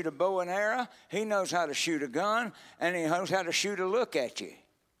to shoot a bow and arrow. He knows how to shoot a gun. And he knows how to shoot a look at you.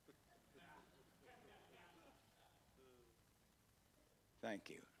 Thank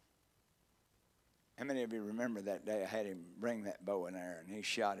you. How many of you remember that day I had him bring that bow and arrow, and he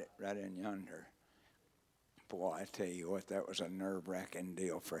shot it right in yonder? Boy, I tell you what, that was a nerve-wracking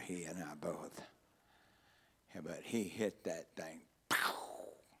deal for he and I both. Yeah, but he hit that thing, pow,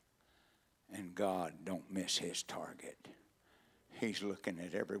 and God don't miss his target. He's looking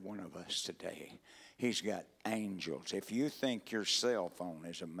at every one of us today. He's got angels. If you think your cell phone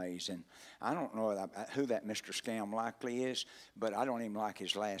is amazing, I don't know who that Mr. Scam Likely is, but I don't even like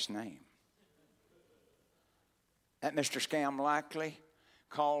his last name. That Mr. Scam Likely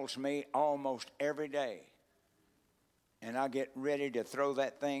calls me almost every day, and I get ready to throw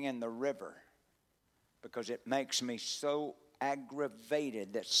that thing in the river because it makes me so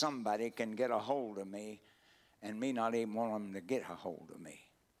aggravated that somebody can get a hold of me and me not even want them to get a hold of me.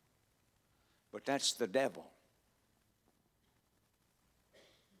 But that's the devil.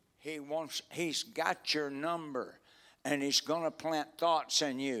 He's got your number, and he's going to plant thoughts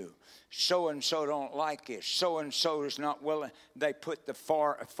in you. So-and-so don't like this. So-and-so is not willing. They put the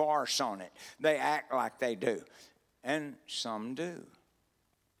farce on it. They act like they do. And some do.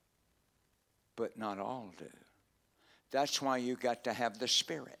 But not all do. That's why you got to have the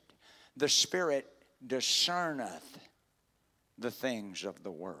Spirit. The Spirit discerneth the things of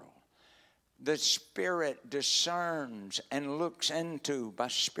the world. The Spirit discerns and looks into by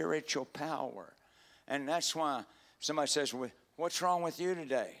spiritual power. And that's why somebody says, well, what's wrong with you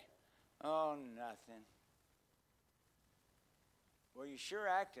today? Oh, nothing. Well, you're sure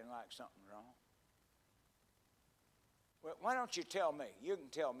acting like something's wrong. Well, why don't you tell me? You can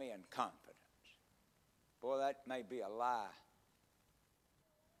tell me in confidence. Boy, that may be a lie.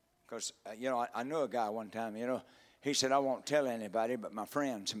 Because, I knew a guy one time, he said, I won't tell anybody, but my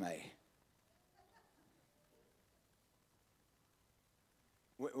friends may.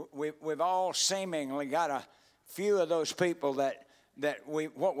 We've all seemingly got a few of those people that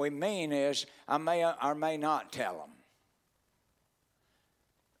what we mean is, I may or may not tell them.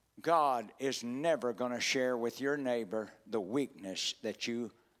 God is never going to share with your neighbor the weakness that you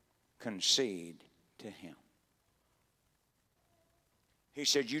concede to him. He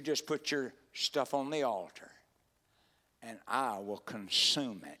said, you just put your stuff on the altar, and I will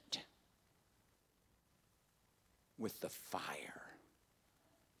consume it with the fire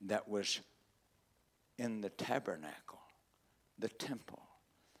that was in the tabernacle, the temple,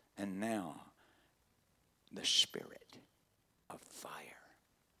 and now the Spirit of fire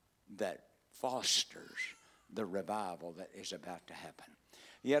that fosters the revival that is about to happen.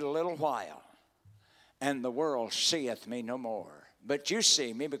 Yet a little while, and the world seeth me no more. But you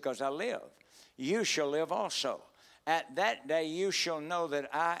see me because I live. You shall live also. At that day you shall know that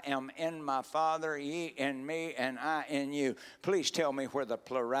I am in my Father, ye in me, and I in you. Please tell me where the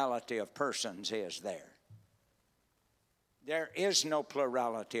plurality of persons is there. There is no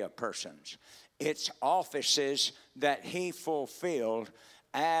plurality of persons. It's offices that he fulfilled,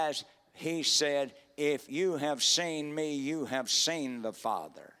 as he said, if you have seen me, you have seen the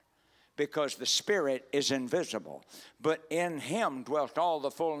Father. Because the Spirit is invisible. But in him dwelt all the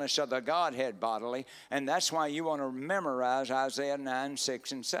fullness of the Godhead bodily. And that's why you want to memorize Isaiah 9,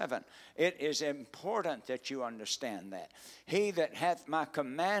 6, and 7. It is important that you understand that. He that hath my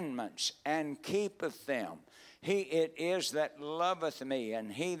commandments and keepeth them, he it is that loveth me.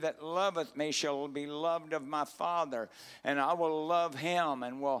 And he that loveth me shall be loved of my Father. And I will love him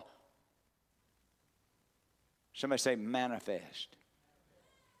and will, somebody say, manifest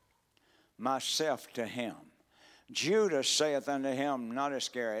myself to him. Judas saith unto him, not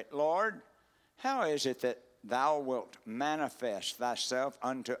Iscariot, Lord, how is it that thou wilt manifest thyself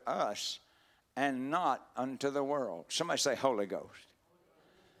unto us and not unto the world? Somebody say Holy Ghost.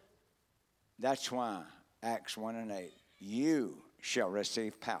 That's why Acts 1 and 8, you shall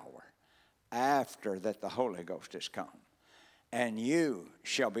receive power after that the Holy Ghost is come. And you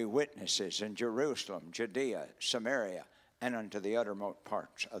shall be witnesses in Jerusalem, Judea, Samaria, and unto the uttermost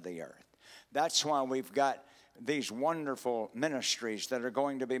parts of the earth. That's why we've got these wonderful ministries that are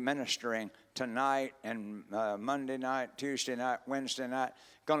going to be ministering tonight and Monday night, Tuesday night, Wednesday night.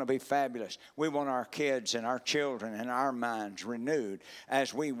 Going to be fabulous. We want our kids and our children and our minds renewed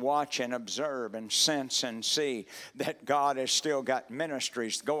as we watch and observe and sense and see that God has still got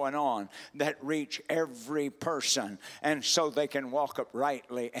ministries going on that reach every person, and so they can walk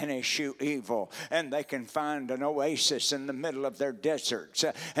uprightly and eschew evil, and they can find an oasis in the middle of their deserts,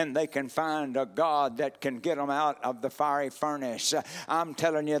 and they can find a God that can get them out of the fiery furnace. I'm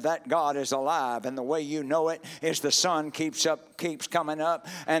telling you, that God is alive, and the way you know it is the sun keeps coming up,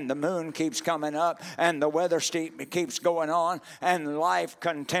 and the moon keeps coming up, and the weather keeps going on, and life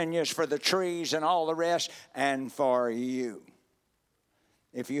continues for the trees and all the rest, and for you.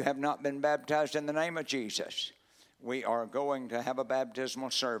 If you have not been baptized in the name of Jesus, we are going to have a baptismal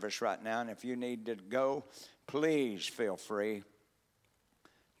service right now. And if you need to go, please feel free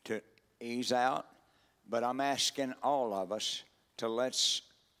to ease out. But I'm asking all of us to let's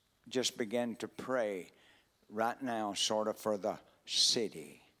just begin to pray right now, sort of for the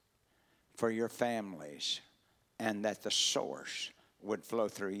city, for your families, and that the source would flow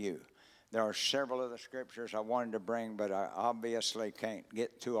through you. There are several of the scriptures I wanted to bring, but I obviously can't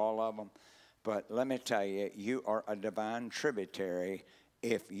get to all of them. But let me tell you, you are a divine tributary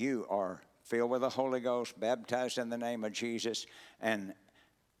if you are filled with the Holy Ghost, baptized in the name of Jesus, and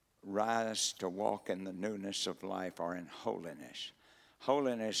rise to walk in the newness of life or in holiness.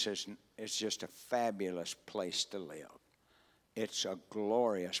 Holiness is just a fabulous place to live. It's a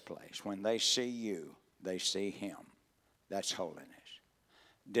glorious place. When they see you, they see Him. That's holiness.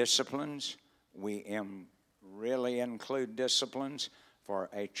 Disciplines, we really include disciplines for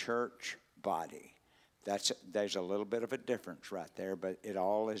a church body. There's a little bit of a difference right there, but it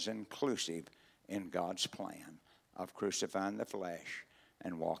all is inclusive in God's plan of crucifying the flesh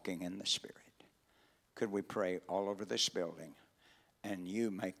and walking in the Spirit. Could we pray all over this building, and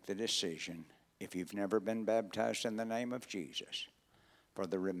you make the decision, if you've never been baptized in the name of Jesus, for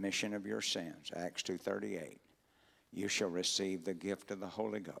the remission of your sins, Acts 2:38, you shall receive the gift of the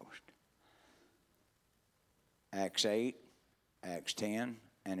Holy Ghost. Acts 8, Acts 10,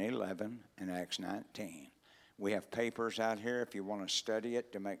 and 11, and Acts 19. We have papers out here if you want to study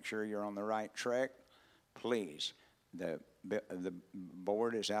it to make sure you're on the right track. Please, the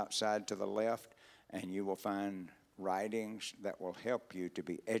board is outside to the left, and you will find writings that will help you to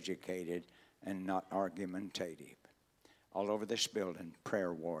be educated and not argumentative. All over this building,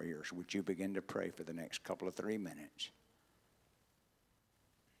 prayer warriors, would you begin to pray for the next couple of 3 minutes?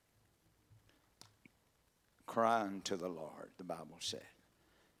 Cry unto the Lord, the Bible said.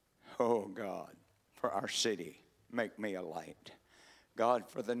 Oh God, for our city, make me a light. God,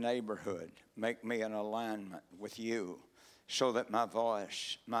 for the neighborhood, make me in alignment with you so that my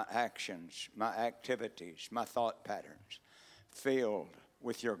voice, my actions, my activities, my thought patterns, filled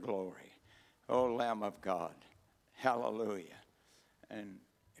with your glory. Oh Lamb of God, hallelujah. And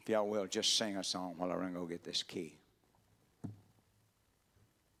if y'all will, just sing a song while I run and go get this key.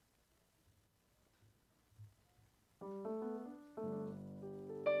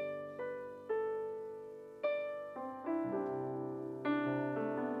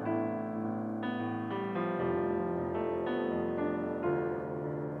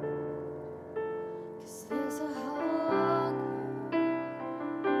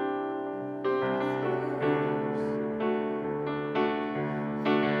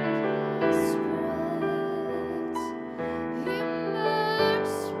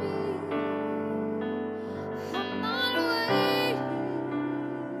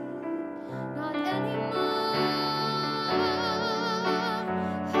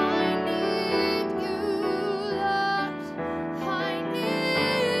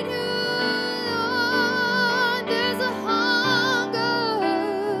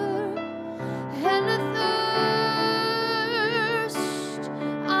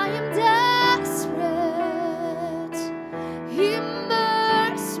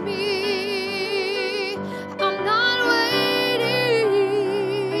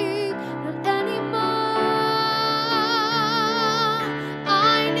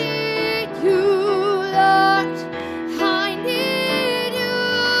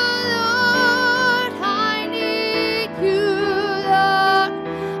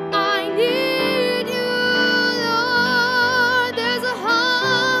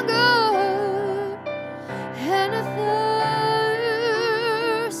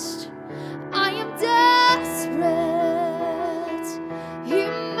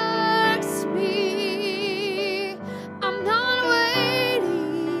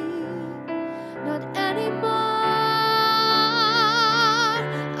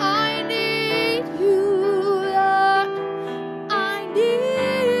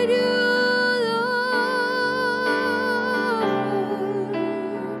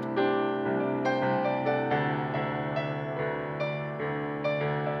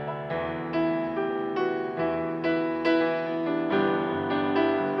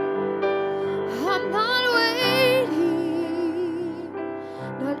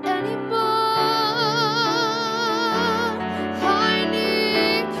 Not anymore.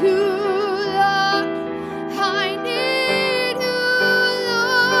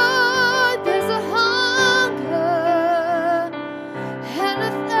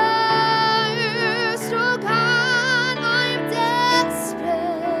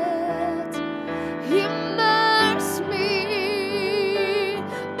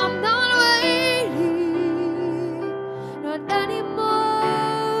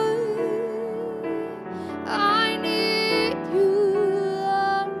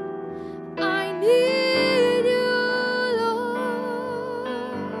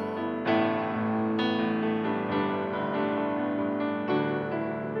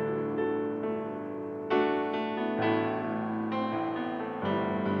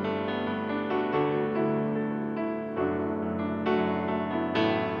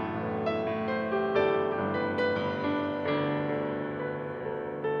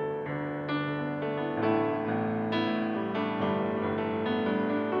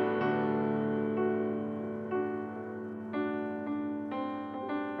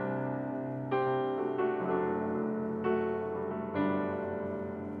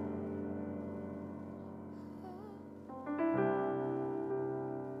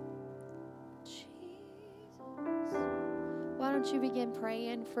 don't you begin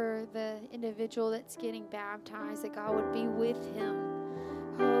praying for the individual that's getting baptized, that God would be with him.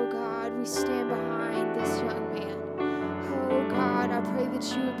 Oh God, we stand behind this young man. Oh God, I pray that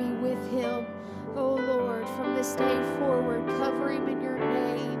you would be with him. Oh Lord, from this day forward, cover him in your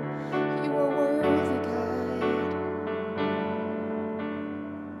name. You are worthy, God.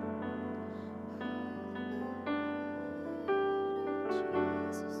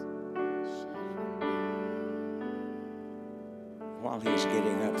 While he's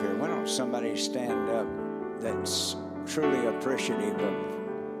getting up here, why don't somebody stand up that's truly appreciative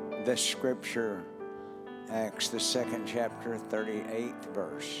of this scripture, Acts, the 2nd chapter, 38th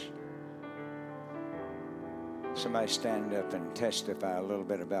verse. Somebody stand up and testify a little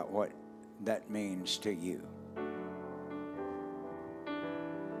bit about what that means to you.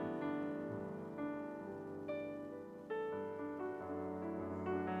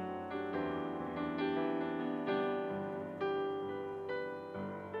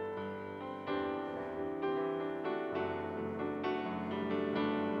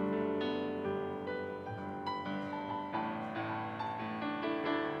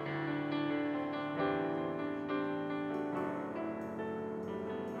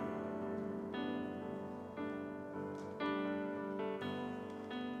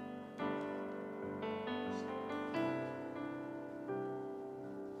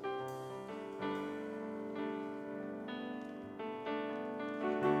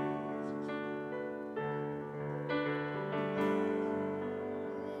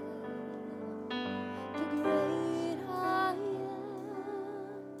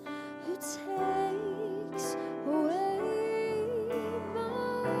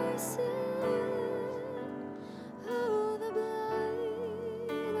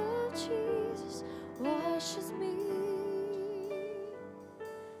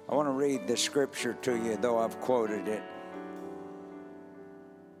 I want to read the scripture to you, though I've quoted it.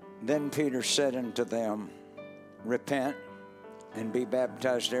 Then Peter said unto them, Repent and be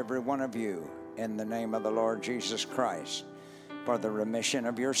baptized every one of you in the name of the Lord Jesus Christ for the remission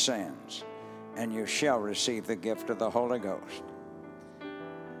of your sins, and you shall receive the gift of the Holy Ghost.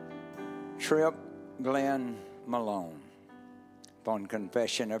 Tripp Glenn Malone, upon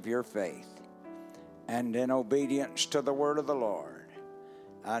confession of your faith and in obedience to the word of the Lord,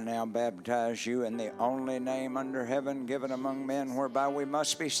 I now baptize you in the only name under heaven given among men whereby we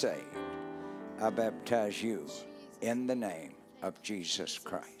must be saved. I baptize you in the name of Jesus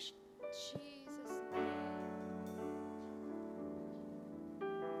Christ.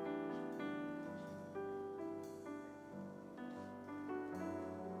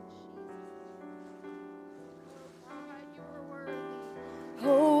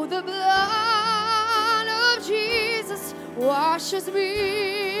 Oh, the blood of Jesus washes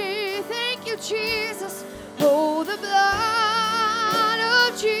me. Thank you, Jesus. Oh, the blood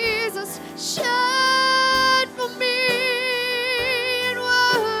of Jesus shed for me. And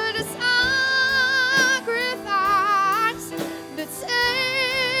what a sacrifice that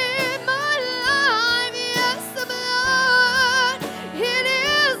saved my life. Yes, the blood, it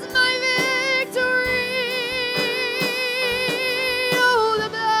is my victory. Oh, the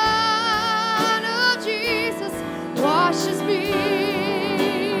blood of Jesus washes me.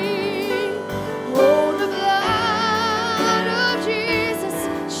 Oh, the blood of Jesus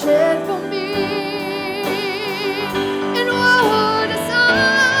shed for me. And what a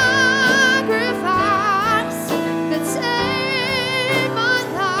sacrifice that saved my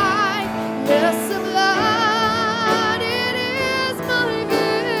life. Yes, the blood, it is my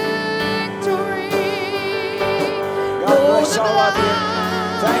victory. God bless all of you.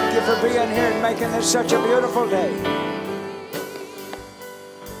 Thank you for being here and making this such a beautiful day.